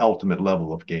at the penultimate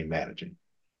level of game managing.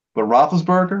 But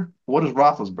Roethlisberger, what is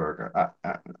Roethlisberger?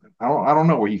 I don't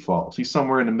know where he falls. He's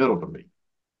somewhere in the middle to me.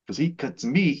 Because to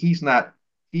me, he's not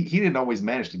he didn't always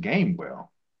manage the game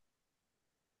well.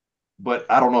 But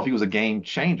I don't know if he was a game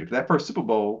changer. That first Super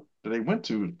Bowl that they went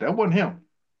to, that wasn't him.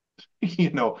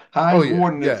 Oh Hines yeah,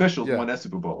 Ward and the yeah, officials yeah, won that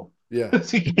Super Bowl. yeah.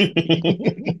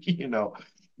 you know,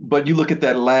 but you look at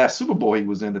that last Super Bowl he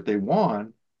was in that they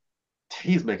won,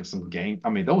 he's making some game. I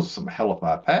mean, those are some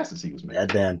hellified passes he was That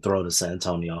making. damn throw to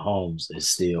Santonio Holmes is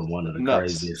still one of the Nuts,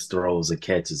 craziest throws and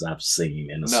catches I've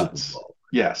seen in a Super nuts. Bowl.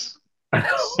 Yes,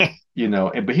 yes.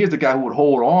 But here's the guy who would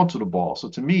hold on to the ball. So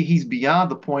to me, he's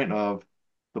beyond the point of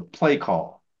the play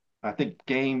call. I think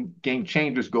game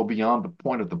changers go beyond the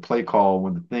point of the play call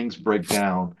when the things break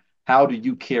down. How do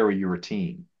you carry your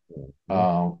team?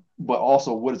 Mhm. But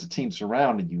also, what is the team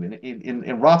surrounding you? And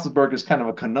Roethlisberger is kind of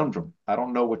a conundrum. I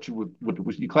don't know what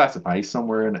you classify. He's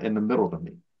somewhere in the middle to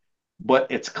me. But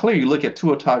it's clear you look at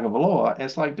Tua Tagovailoa, and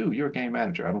it's like, dude, you're a game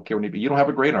manager. I don't care what you don't have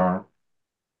a great arm.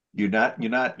 You're not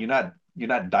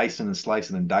dicing and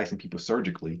slicing and dicing people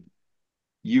surgically.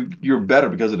 You're better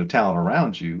because of the talent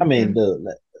around I you. mean, And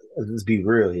let's be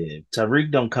real here.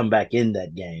 Tariq don't come back in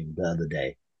that game the other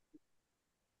day.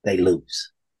 They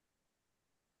lose.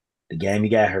 The game he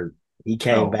got hurt. He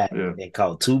came oh back yeah, and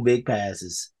caught two big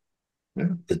passes. yeah.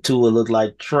 The Tua looked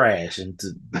like trash, and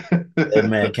that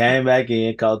man came back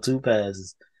in, caught two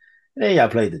passes. And then y'all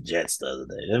played the Jets the other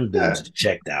day. Them Yeah, dudes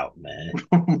checked out, man.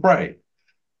 right.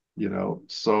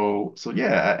 So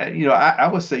yeah, I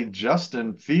would say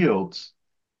Justin Fields.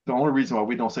 The only reason why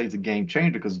we don't say he's a game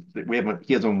changer because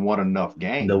he hasn't won enough The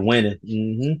games. winning.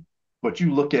 Mm-hmm. But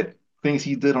you look at things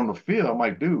he did on the field, I'm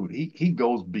like, dude, he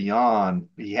goes beyond.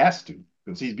 He has to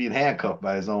because he's being handcuffed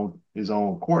by his own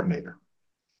coordinator.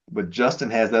 But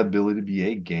Justin has that ability to be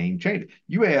a game changer.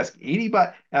 You ask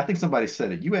anybody, I think somebody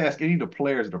said it. You ask any of the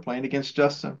players that are playing against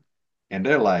Justin, and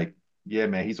they're like, "Yeah,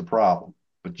 man, he's a problem."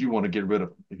 But you want to get rid of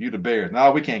him. If you're the Bears,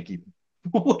 no, we can't keep him.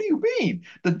 What do you mean?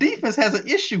 The defense has an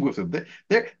issue with him.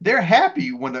 They're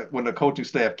happy when the coaching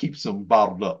staff keeps him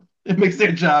bottled up. It makes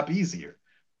their job easier.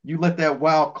 You let that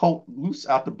wild colt loose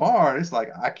out the barn, it's like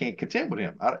I can't contend with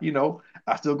him.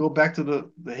 I still go back to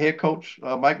the head coach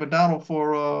Mike McDonald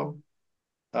for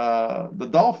the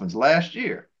Dolphins last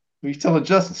year. He's telling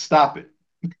Justin, stop it.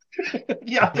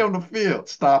 Get out there on the field.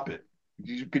 Stop it.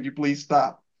 Could you please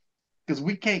stop? Because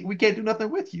we can't do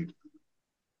nothing with you.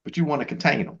 But you want to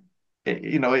contain them.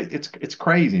 It's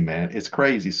crazy, man. It's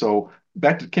crazy. So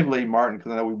back to Kimberly Martin,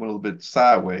 because I know we went a little bit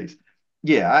sideways.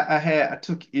 Yeah, I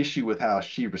took issue with how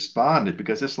she responded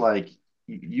because it's like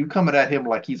you coming at him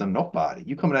like he's a nobody.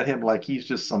 You coming at him like he's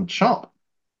just some chump.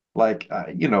 Like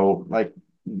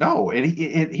no. And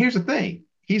here's the thing: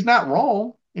 he's not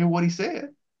wrong in what he said.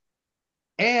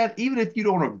 And even if you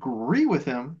don't agree with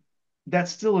him,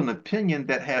 that's still an opinion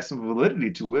that has some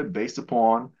validity to it based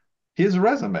upon his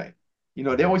resume.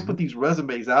 They always put Mm-hmm. these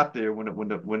resumes out there when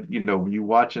you're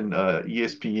watching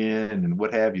ESPN and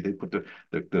what have you. They put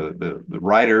the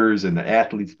writers and the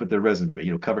athletes put their resume.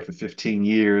 Cover for 15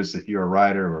 years if you're a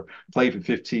writer, or played for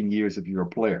 15 years if you're a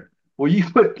player. Well, you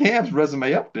put Cam's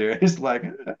resume up there. It's like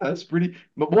that's pretty.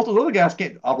 But most of the other guys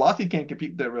can't. Obviously, can't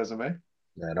compete with their resume.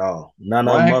 At all. None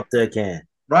of them Ryan up there can.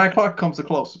 Ryan Clark comes the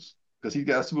closest because he's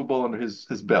got a Super Bowl under his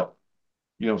belt.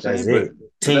 You know what I'm That's saying? But it. but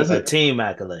Team that's a it. team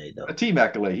accolade A though. team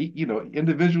accolade.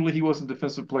 Individually, he wasn't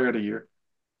Defensive Player of the Year.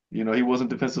 He wasn't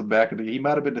Defensive Back of the Year. He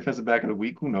might have been Defensive Back of the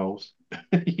Week. Who knows?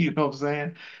 You know what I'm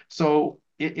saying? So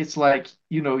it's like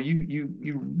you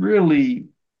really,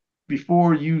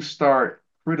 before you start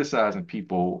criticizing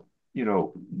people,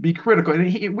 be critical.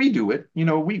 And we do it.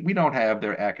 We don't have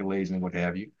their accolades and what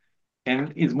have you.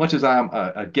 And as much as I'm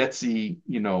a Getsy,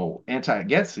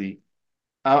 anti-Getsy,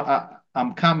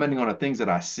 I'm commenting on the things that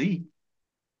I see,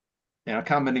 and I'm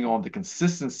commenting on the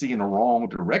consistency in the wrong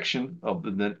direction of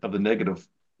the negative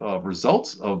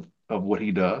results of what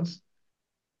he does.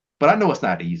 But I know it's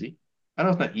not easy. I know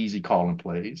it's not easy calling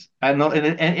plays. I know,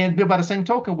 and by the same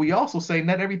token, we also say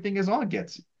not everything is on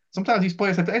Getsy. Sometimes these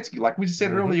players have to execute, like we just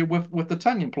said Mm-hmm. earlier with the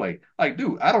Tunyon play. Like,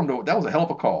 dude, I don't know. That was a hell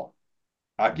of a call.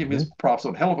 I give him his Mm-hmm. props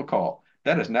on hell of a call.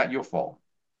 That is not your fault.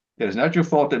 It is not your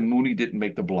fault that Mooney didn't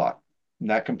make the block.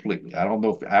 Not completely. I don't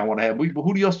know if I want to have, but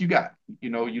who else you got?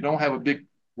 You don't have a big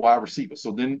wide receiver.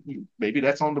 So then maybe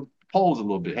that's on the polls a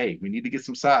little bit. Hey, we need to get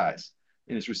some size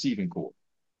in his receiving core.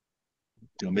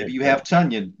 Maybe you Yeah. have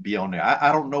Tunyon be on there.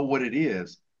 I don't know what it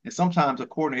is. And sometimes a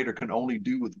coordinator can only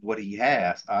do with what he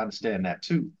has. I understand that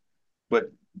too.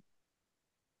 But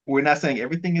we're not saying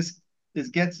everything is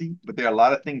Getsy, but there are a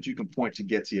lot of things you can point to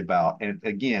Getsy about. And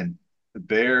again, the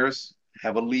Bears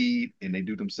have a lead and they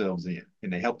do themselves in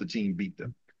and they help the team beat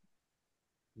them.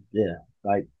 Yeah.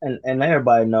 Like and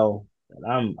everybody know that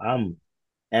I'm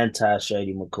anti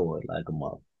Shady McCoy like a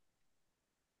mother.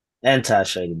 Anti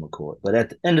Shady McCoy. But at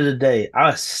the end of the day,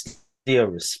 I still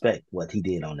respect what he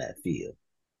did on that field.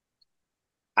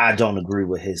 I don't agree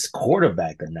with his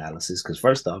quarterback analysis because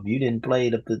first off, you didn't play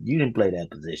that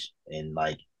position, and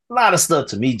like a lot of stuff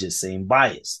to me just seemed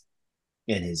biased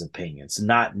in his opinions,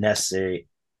 not necessarily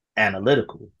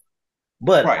analytical.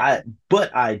 But Right.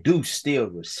 I do still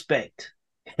respect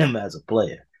him as a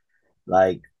player.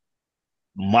 Like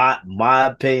my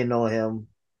opinion on him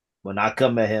when I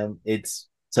come at him, it's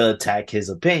to attack his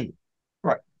opinion.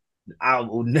 Right. I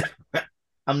will never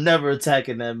I'm never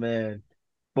attacking that man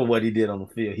for what he did on the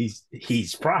field.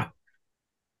 He's probably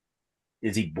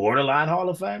is he borderline Hall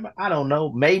of Famer? I don't know.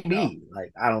 No, Maybe.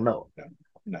 Like I don't know. no,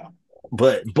 no.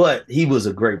 But he was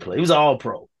a great player. He was all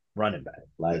pro running back.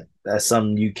 Yeah. Like that's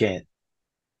something you can't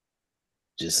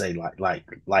just say like.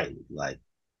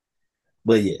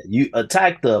 But yeah, you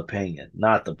attack the opinion,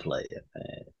 not the player,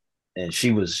 man. And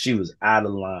she was out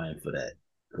of line for that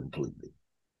completely.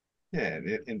 Yeah,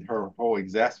 and her whole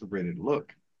exasperated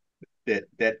look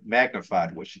that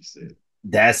magnified what she said.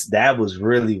 That was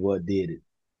really what did it.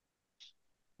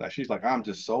 Like she's like, I'm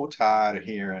just so tired of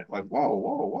hearing like, whoa,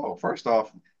 whoa, whoa. First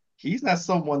off, he's not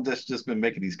someone that's just been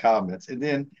making these comments. And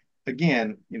then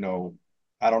again,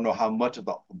 I don't know how much of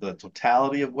the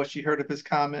totality of what she heard of his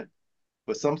comment,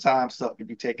 but sometimes stuff can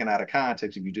be taken out of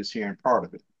context if you're just hearing part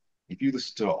of it. If you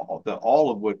listen to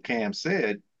all of what Cam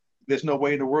said, there's no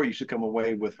way in the world you should come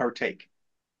away with her take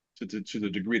to the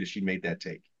degree that she made that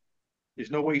take.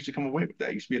 There's no way you should come away with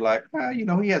that. You should be like,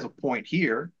 he has a point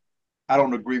here. I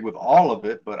don't agree with all of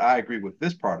it, but I agree with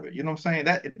this part of it. You know what I'm saying?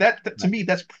 That to Like, me,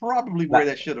 that's probably where like,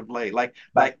 that should have laid. Like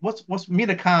like, what's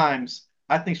Mina Kimes?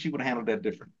 I think she would have handled that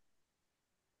different.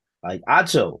 like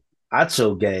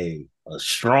Acho gave a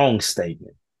strong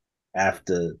statement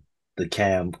after the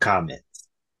Cam comment.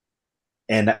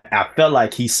 And I felt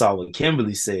like he saw what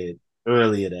Kimberly said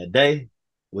earlier that day,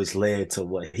 which led to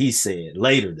what he said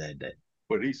later that day.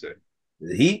 What did he say?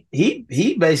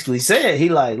 He basically said, he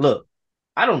like, look,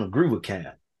 I don't agree with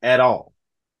Cam at all.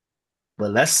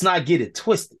 But let's not get it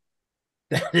twisted.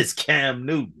 That is Cam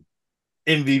Newton,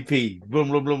 MVP.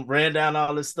 Boom, boom, boom, ran down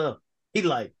all this stuff.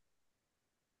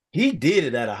 He did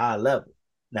it at a high level.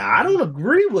 Now I Mm-hmm. don't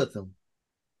agree with him,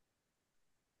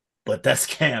 but that's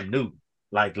Cam Newton.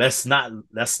 Like let's not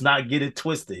get it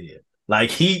twisted here. Like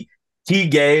he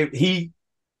gave he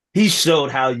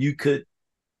showed how you could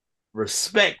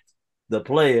respect the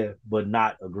player but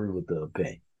not agree with the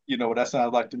opinion. You know what that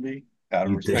sounds like to me? Out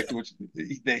of You did. respect to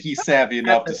that he's savvy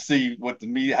enough to see what the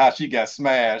media how she got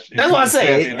smashed, and That's what I he's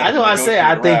savvy say. enough I to know I say negotiate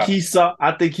I think around he it. saw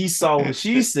I think he saw what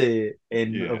she said.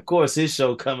 And Yeah, of course his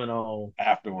show coming on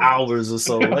afterwards. hours or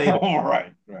so later.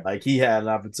 Right, right. Like he had an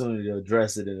opportunity to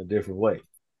address it in a different way.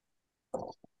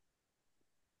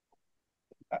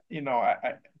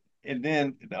 And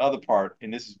then the other part,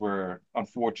 and this is where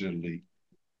unfortunately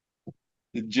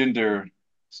the gender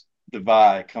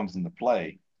divide comes into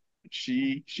play.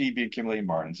 She being Kimberly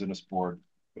Martin's in a sport,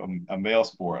 a male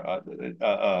sport,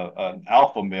 an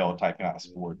alpha male type kind of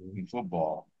sport Mm-hmm. in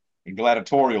football, a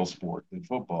gladiatorial sport in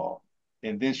football.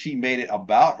 And then she made it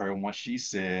about her when she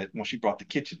brought the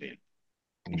kitchen in,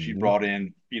 when she Mm-hmm. brought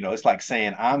in, it's like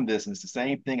saying I'm this, and it's the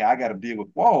same thing I got to deal with.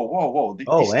 Whoa, whoa, whoa!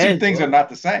 Oh, These two things are not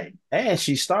the same. and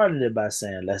she started it by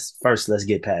saying, let's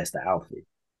get past the outfit.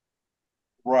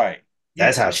 Right?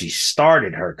 That's how Yes. she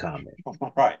started her comment.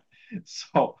 Right.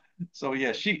 So so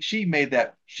yeah, she made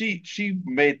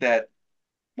that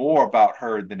more about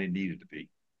her than it needed to be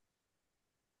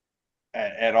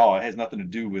at all. It has nothing to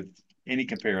do with any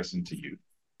comparison to you.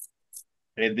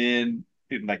 And then,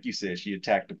 like you said, she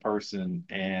attacked the person,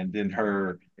 and then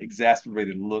her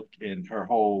exasperated look and her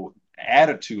whole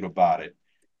attitude about it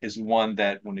is one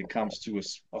that, when it comes to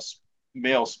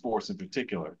male sports in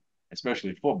particular,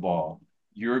 especially football,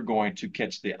 you're going to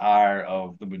catch the ire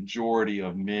of the majority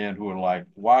of men who are like,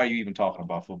 "Why are you even talking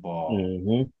about football?"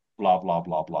 Mm-hmm. Blah blah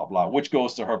blah blah blah. Which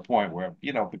goes to her point where,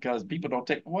 because people don't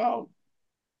take, well,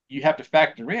 you have to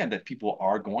factor in that people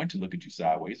are going to look at you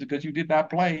sideways because you did not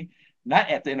play, not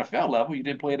at the NFL level. You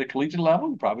didn't play at a collegiate level.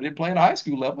 You probably didn't play at a high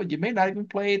school level. You may not even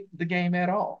play the game at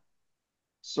all.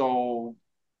 So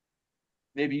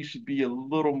maybe you should be a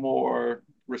little more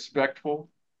respectful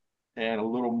and a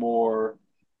little more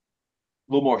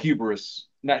hubris,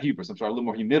 not hubris, I'm sorry, a little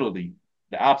more humility,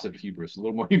 the opposite of hubris, a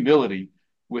little more humility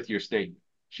with your statement.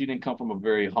 She didn't come from a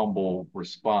very humble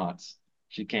response.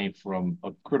 She came from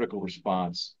a critical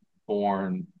response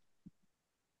born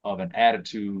of an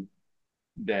attitude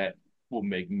that will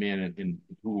make men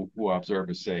who are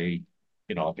observers say,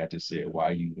 like I just said, why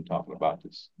are you even talking about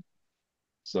this?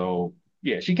 So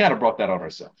yeah, she kind of brought that on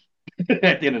herself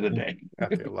at the end of the day. I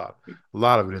think a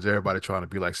lot of it is everybody trying to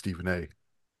be like Stephen A.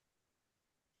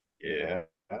 Yeah,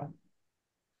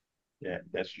 yeah,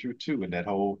 that's true too. And that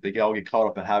whole they all get caught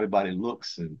up in how everybody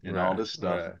looks and all Right, this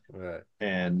stuff. right, right.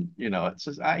 And it's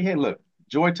just hey, look,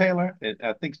 Joy Taylor.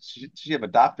 I think she have a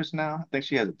doctorate now. I think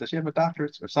she has. Does she have a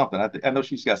doctorate or something? I know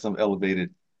she's got some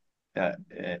elevated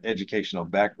educational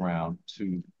background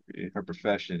to her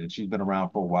profession, and she's been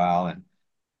around for a while. And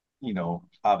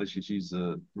obviously she's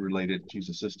related. She's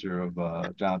a sister of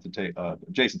Jason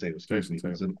Taylor, excuse Jason me,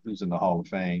 Taylor. who's in the Hall of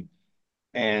Fame.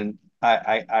 And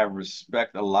I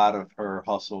respect a lot of her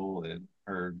hustle and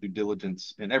her due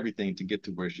diligence and everything to get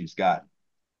to where she's got.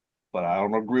 But I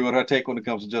don't agree with her take when it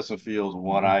comes to Justin Fields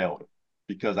one iota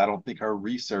because I don't think her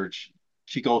research,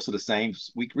 she goes to the same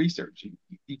weak research.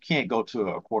 You can't go to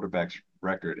a quarterback's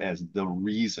record as the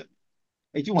reason.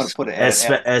 If you want to put it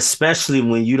Especially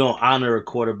when you don't honor a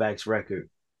quarterback's record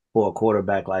for a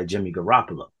quarterback like Jimmy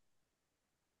Garoppolo.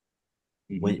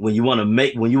 Mhm. When you want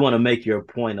to make your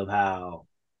point of how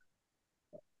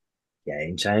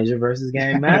game changer versus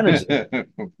game manager,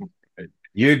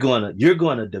 you're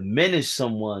gonna diminish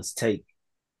someone's take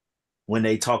when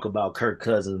they talk about Kirk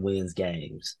Cousins wins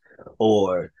games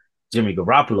or Jimmy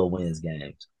Garoppolo wins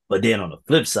games. But then on the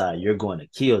flip side, you're going to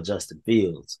kill Justin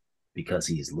Fields because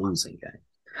he's losing games.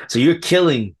 So you're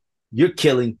killing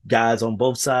guys on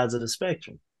both sides of the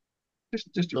spectrum.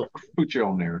 just to So, put your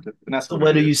own narrative, and that's so what it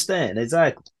where do you is. stand?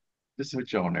 Exactly. Just to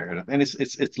put your own narrative, and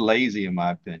it's lazy in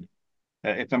my opinion.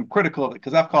 If I'm critical of it,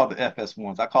 because I've called the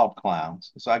FS1s, I call them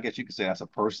clowns. So I guess you could say that's a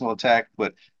personal attack,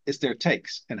 but it's their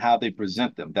takes and how they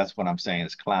present them. That's what I'm saying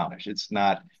is clownish. It's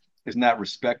not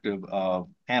respective of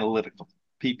analytical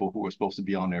people who are supposed to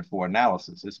be on there for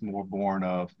analysis. It's more born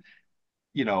of,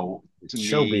 to me,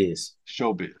 Showbiz.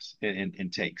 showbiz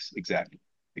and takes. Exactly.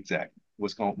 Exactly.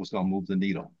 What's gonna move the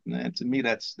needle. And to me,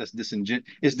 it's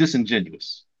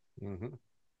disingenuous. Hmm.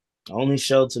 Only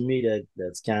show to me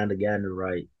that's kind of gotten it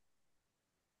right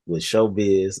with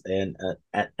showbiz and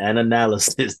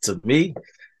analysis to me.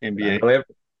 I NBA. know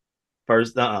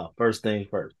first thing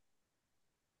first.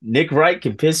 Nick Wright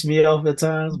can piss me off at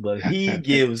times, but he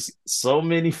gives so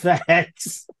many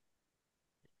facts.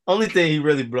 Only thing he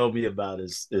really blow me about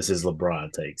is his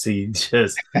LeBron takes. He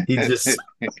just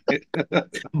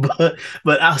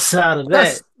but outside of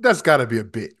that, That's got to be a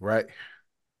bit, right?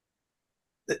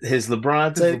 his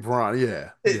LeBron It's take, LeBron.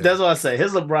 Yeah, yeah. that's what I say.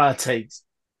 His LeBron takes,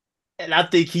 and I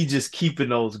think he just keeping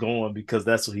those going because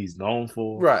that's what he's known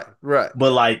for. Right, right.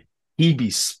 But like he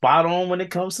be spot on when it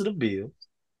comes to the Bills.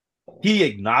 He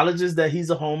acknowledges that he's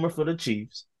a homer for the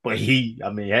Chiefs, but I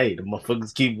mean, hey, the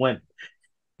motherfuckers keep winning.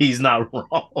 He's not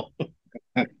wrong.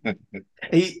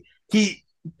 He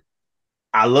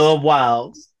I love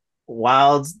Wilds.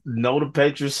 Wilds know the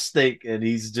Patriots stink, and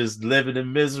he's just living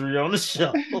in misery on the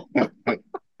show.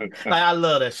 Like I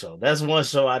love that show. That's one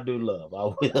show I do love.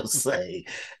 I will say,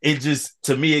 it just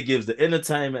to me it gives the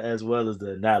entertainment as well as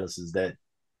the analysis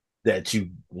that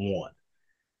you want.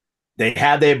 They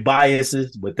have their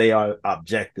biases, but they are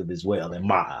objective as well in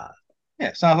my eyes.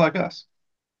 Yeah, sounds like us.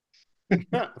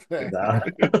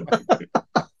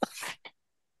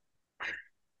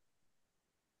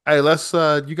 Hey, let's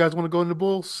you guys want to go in the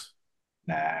Bulls?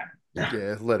 Nah.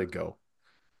 Yeah, let it go.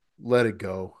 Let it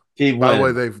go. Keep By the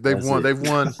way, winning. they've That's won it.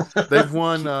 they've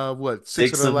won what,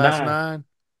 six of Six their of last nine. nine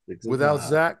 6 of 9. without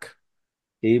Zach.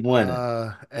 Keep winning.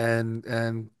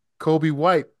 And Kobe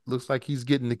White looks like he's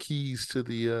getting the keys to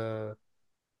the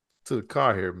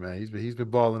car here, man. He's been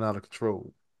balling out of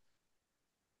control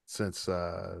since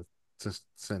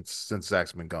since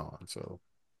Zach's been gone. So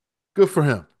good for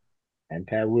him. And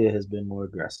Pat Will has been more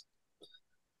aggressive.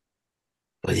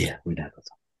 But yeah, we're not gonna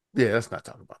Yeah, let's not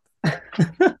talk about talk.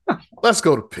 that. Let's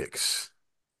go to picks.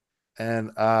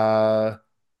 And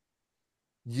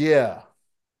yeah,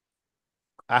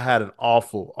 I had an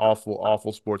awful, awful,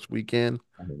 awful sports weekend,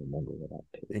 I don't remember what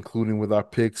I picked. including with our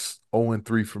picks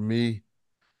 0-3 for me.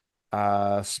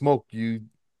 Smoke, you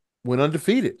went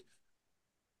undefeated.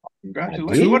 I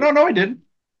Congratulations. Well, did no, he didn't.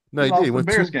 No, He you did. lost You the went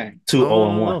Bears two. game. two No, zero no,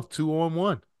 and no, one. no.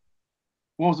 2-1.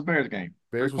 What was the Bears game?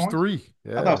 Three Bears was points? 3.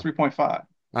 I thought it was Yeah.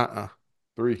 3.5.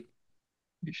 3.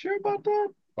 You sure about that?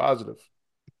 Positive.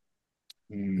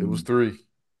 It was Hmm. 3.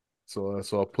 So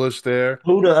a push there.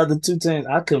 Who the other two teams?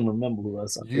 I couldn't remember who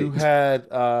else I picked. You had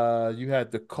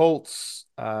the Colts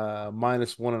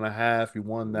 -1.5. You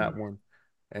won that one.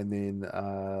 And then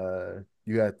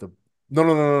you had the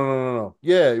no.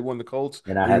 Yeah, you won the Colts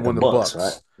And I and you had the won the Bucks, right?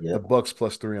 Bucks. The Yep. Bucks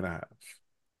 +3.5.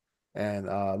 And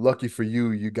lucky for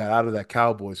you, you got out of that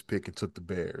Cowboys pick and took the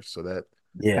Bears. So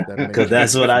Yeah, that made because you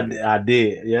that's what I undefeated. I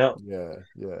did. Yep. Yeah,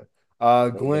 yeah.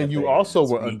 Glenn, That you baby also ass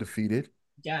were me. undefeated.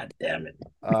 God damn it.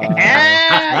 Uh,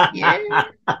 Yeah.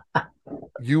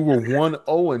 you were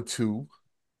 1-0-2.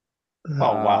 Oh,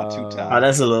 wow. Two Oh, Uh, times.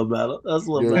 that's a little better. That's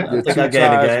a little your better. I your think two I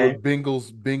gained a ties were game.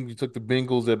 Bengals. You took the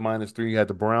Bengals at -3. You had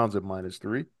the Browns at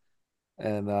 -3,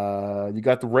 and you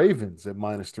got the Ravens at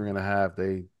 -3.5.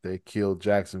 They killed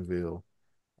Jacksonville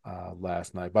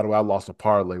last night. By the way, I lost a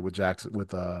parlay with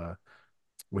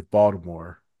with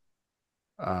Baltimore.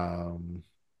 Um,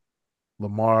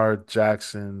 Lamar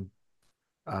Jackson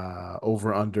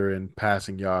over under in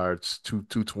passing yards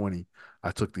 220.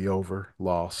 I took the over,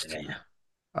 lost.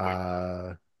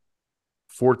 Damn.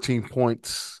 14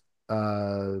 points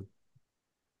uh,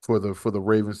 for the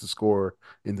Ravens to score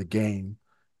in the game.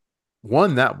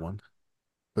 Won that one,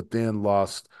 but then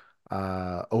lost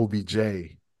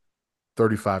OBJ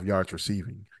 35 yards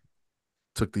receiving.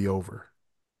 Took the over,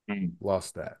 Mm.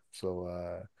 lost that.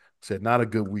 So said not a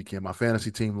good weekend. My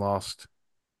fantasy team lost.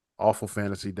 Awful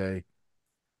fantasy day.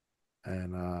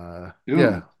 And yeah,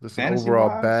 Dude, just an fantasy overall wise,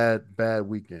 bad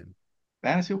weekend.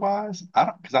 fantasy wise, I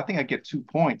don't because I think I get 2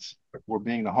 points for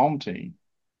being the home team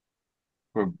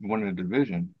for winning the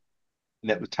division. And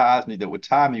that would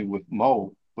tie me with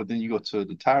Mo. But then you go to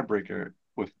the tiebreaker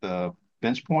with the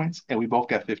bench points, and we both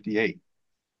got 58.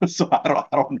 So I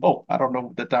don't know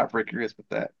what the tiebreaker is with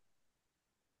that.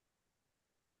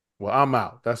 Well, I'm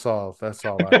out. That's all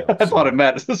I know. That's all that So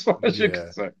matters as far as you're yeah,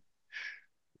 concerned.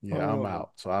 yeah, I'm Oh,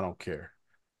 out. So I don't care.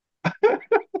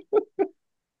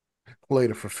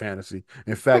 Later for fantasy.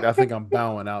 In fact, I think I'm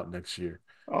bowing out next year.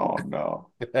 oh no.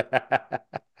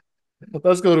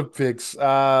 Let's go to picks.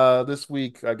 This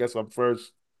week, I guess I'm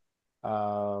first.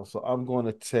 So I'm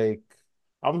gonna take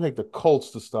the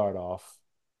Colts to start off.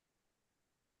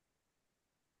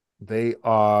 They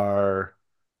are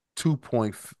 2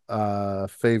 point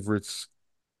favorites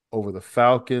over the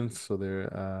Falcons. So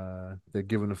they're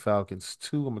giving the Falcons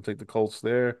two. I'm gonna take the Colts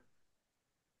there.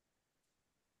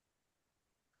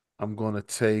 I'm gonna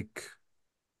take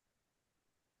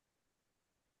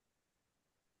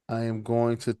I am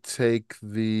going to take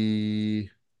the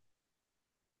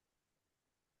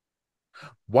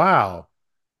wow.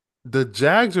 The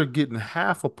Jags are getting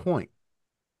half a point.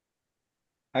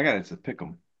 I got it to pick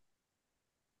them.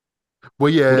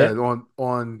 Well, Who yeah, that?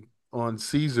 on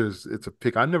Caesars, it's a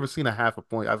pick. I've never seen a half a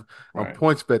point. I've on Right.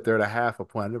 points bet they're at a half a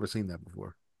point. I've never seen that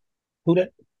before. Who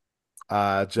that?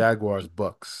 Jaguars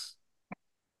Bucks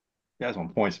That's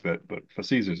on points bet, but for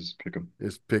Caesars, it's pick them.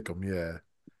 is pick 'em. Yeah.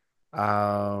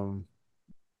 Um,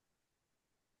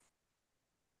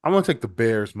 I'm gonna take the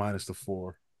Bears minus the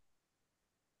 4.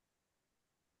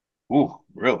 Ooh,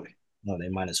 really? No, they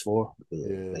 -4. Yeah,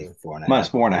 they Yeah, 4.5 Minus on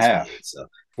four and a ESPN. half. So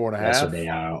four and a that's what they half.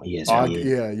 are on Oh, ESPN.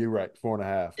 yeah, you're right.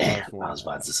 4.5, minus Damn, four I and was a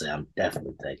about half. to say I'm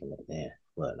definitely taking it then,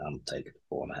 but I'm taking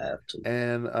 4.5 too.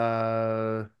 And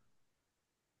no,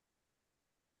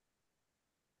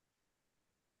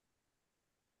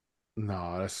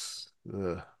 that's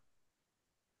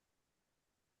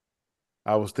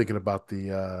I was thinking about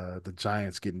the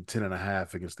Giants getting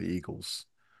 10.5 against the Eagles.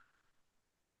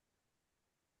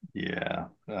 Yeah.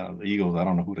 The Eagles, I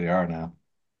don't know who they are now.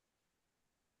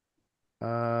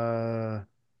 Uh,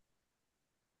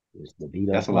 Is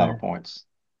DeVito That's a lot of playing? points.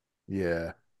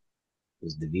 yeah.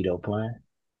 Is DeVito playing?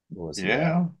 Or was he out?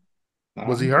 Yeah.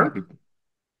 Was he He might hurt? be.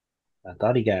 I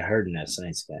thought he got hurt in that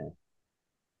Saints game.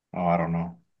 Oh, I don't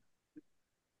know.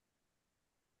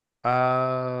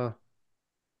 Uh,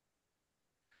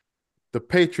 the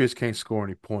Patriots can't score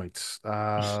any points.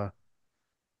 I'm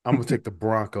gonna take the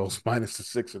Broncos minus the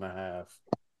 6.5.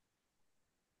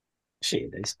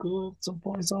 Shit, they scored some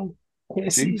points on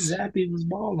KC. Jeez. Zappy was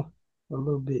balling a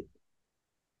little bit.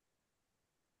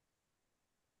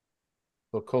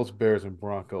 So Colts, Bears, and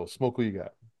Broncos. Smoke, who you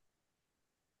got?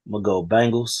 I'm gonna go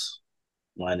Bengals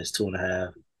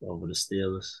 -2.5 over the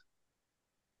Steelers.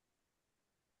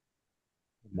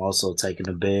 I'm also taking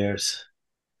the Bears.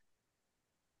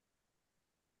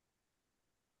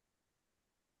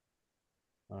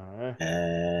 All right.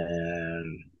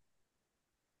 And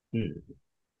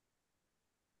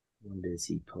when does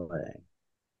he play?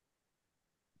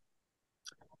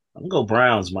 I'm gonna go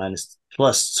Browns minus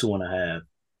 +2.5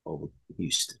 over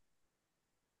Houston.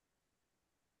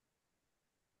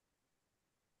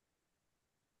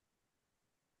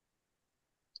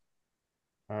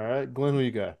 All right. Glenn, who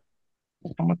you got?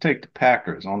 I'm gonna take the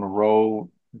Packers on the road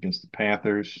against the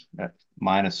Panthers at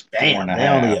minus four and Damn, a they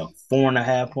only half. a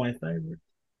 4.5 point favorite.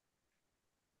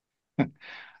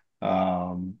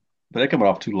 But they're coming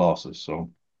off two losses,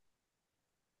 so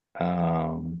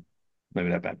um, maybe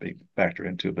that might be factor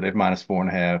into it. But they're minus four and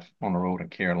a half on the road in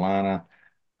Carolina.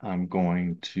 I'm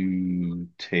going to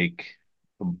take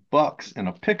the Bucks and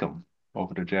a pick 'em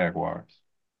over the Jaguars.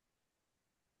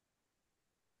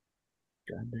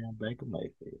 Goddamn Baker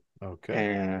Mayfield. Okay.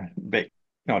 And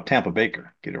no, Tampa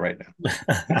Baker. Get it right now.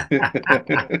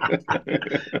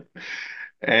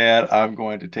 And I'm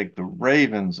going to take the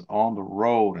Ravens on the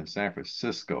road in San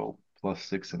Francisco plus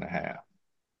 6.5. I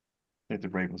think the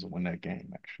Ravens will win that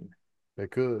game, actually. They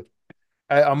could.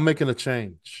 I'm making a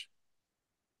change.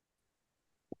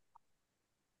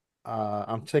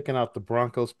 I'm taking out the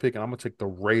Broncos pick, and I'm gonna take the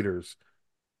Raiders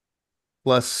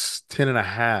plus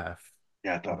 10.5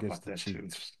 Yeah, I thought against about the that too.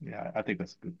 Chiefs. Yeah, I think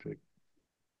that's a good pick.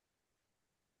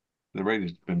 The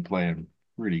Raiders have been playing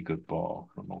pretty good ball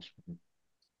for the most part.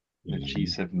 The Mhm.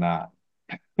 Chiefs have not,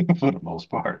 for the most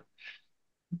part.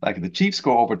 Like if the Chiefs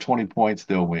score over 20 points,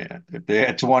 they'll win. If they're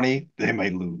at 20, they may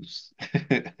lose.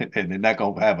 And they're not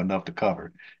gonna have enough to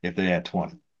cover if they're at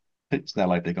 20. It's not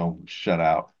like they're gonna shut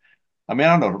out. I mean,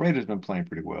 I don't know. The Raiders have been playing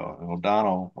pretty well.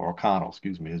 O'Connell,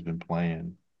 excuse me, has been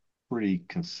playing pretty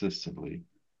consistently.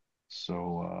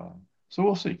 So so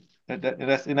we'll see.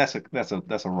 That's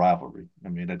a rivalry. I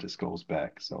mean, that just goes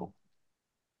back. So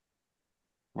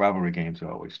rivalry games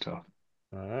are always tough.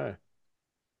 All right.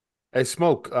 Hey,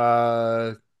 Smoke.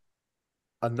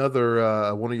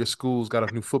 Another one of your schools got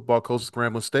a new football coach,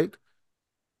 Scramblin' State.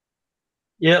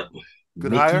 Yep.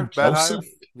 Good Mickey hire, bad Joseph.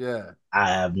 hire. Yeah, I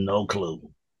have no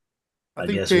clue. I I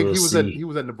think guess we'll he see.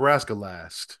 was at Nebraska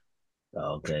last,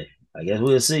 Okay. I guess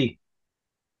we'll see.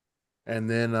 and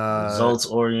then Results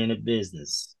oriented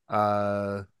business.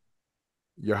 uh,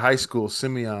 your high school,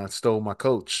 Simeon, stole my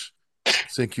coach,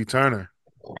 CQ Turner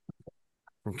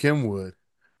from Kenwood.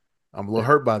 I'm a little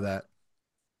hurt by that,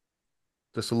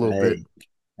 just a little bit.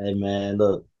 Hey, hey man,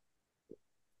 look,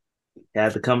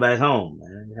 had to come back home,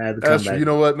 man. Had to come That's back you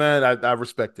know home. what, man. I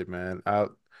respect it, man.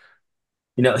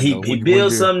 He When built you're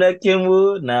something at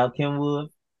Kenwood. Now Kenwood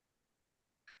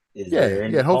is yeah, there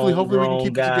yeah. any Hopefully we can homegrown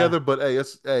keep it guy? together. But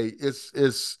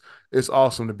it's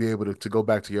awesome to be able to go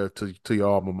back to your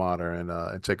alma mater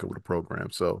and take over the program.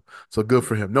 So good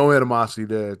for him. No animosity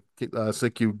there.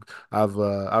 CQ,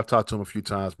 I've talked to him a few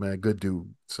times, man. Good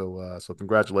dude. So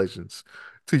congratulations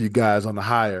to you guys on the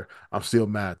hire. I'm still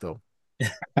mad though.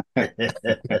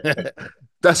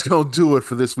 That's going to do it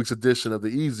for this week's edition of the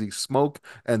Easy Smoke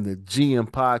and the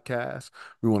GM podcast.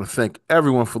 We want to thank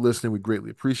everyone for listening. We greatly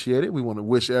appreciate it. We want to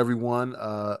wish everyone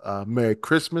a Merry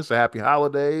Christmas, a Happy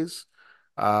Holidays.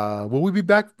 Will we be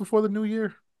back before the new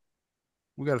year?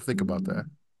 We got to think about that.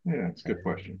 Yeah, it's a good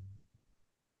question.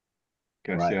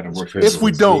 Gotta see Right, how the because work schedule If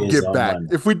we works Christmas out. don't is get on back,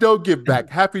 Monday. if we don't get back,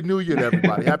 Happy New Year to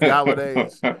everybody. Happy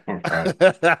holidays.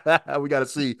 Right. We got to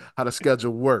see how the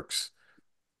schedule works.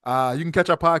 You can catch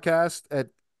our podcast at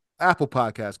Apple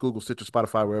Podcasts, Google, Stitcher,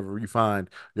 Spotify, wherever you find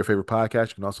your favorite podcast.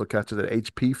 You can also catch it at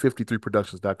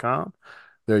hp53productions.com.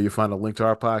 There you'll find a link to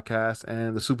our podcast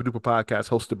and the Super Duper podcast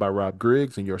hosted by Rob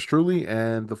Griggs and yours truly,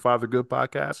 and the Father Good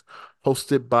podcast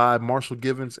hosted by Marshall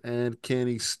Givens and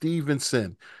Kenny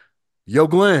Stevenson. Yo,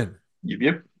 Glenn,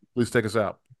 Yep. please take us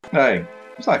out. Hey,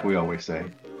 it's like we always say.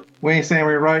 We ain't saying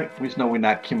we're right. We just know we're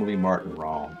not Kimberly Martin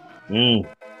wrong. Mm,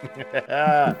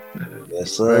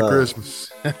 yes, Merry sir.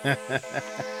 Christmas.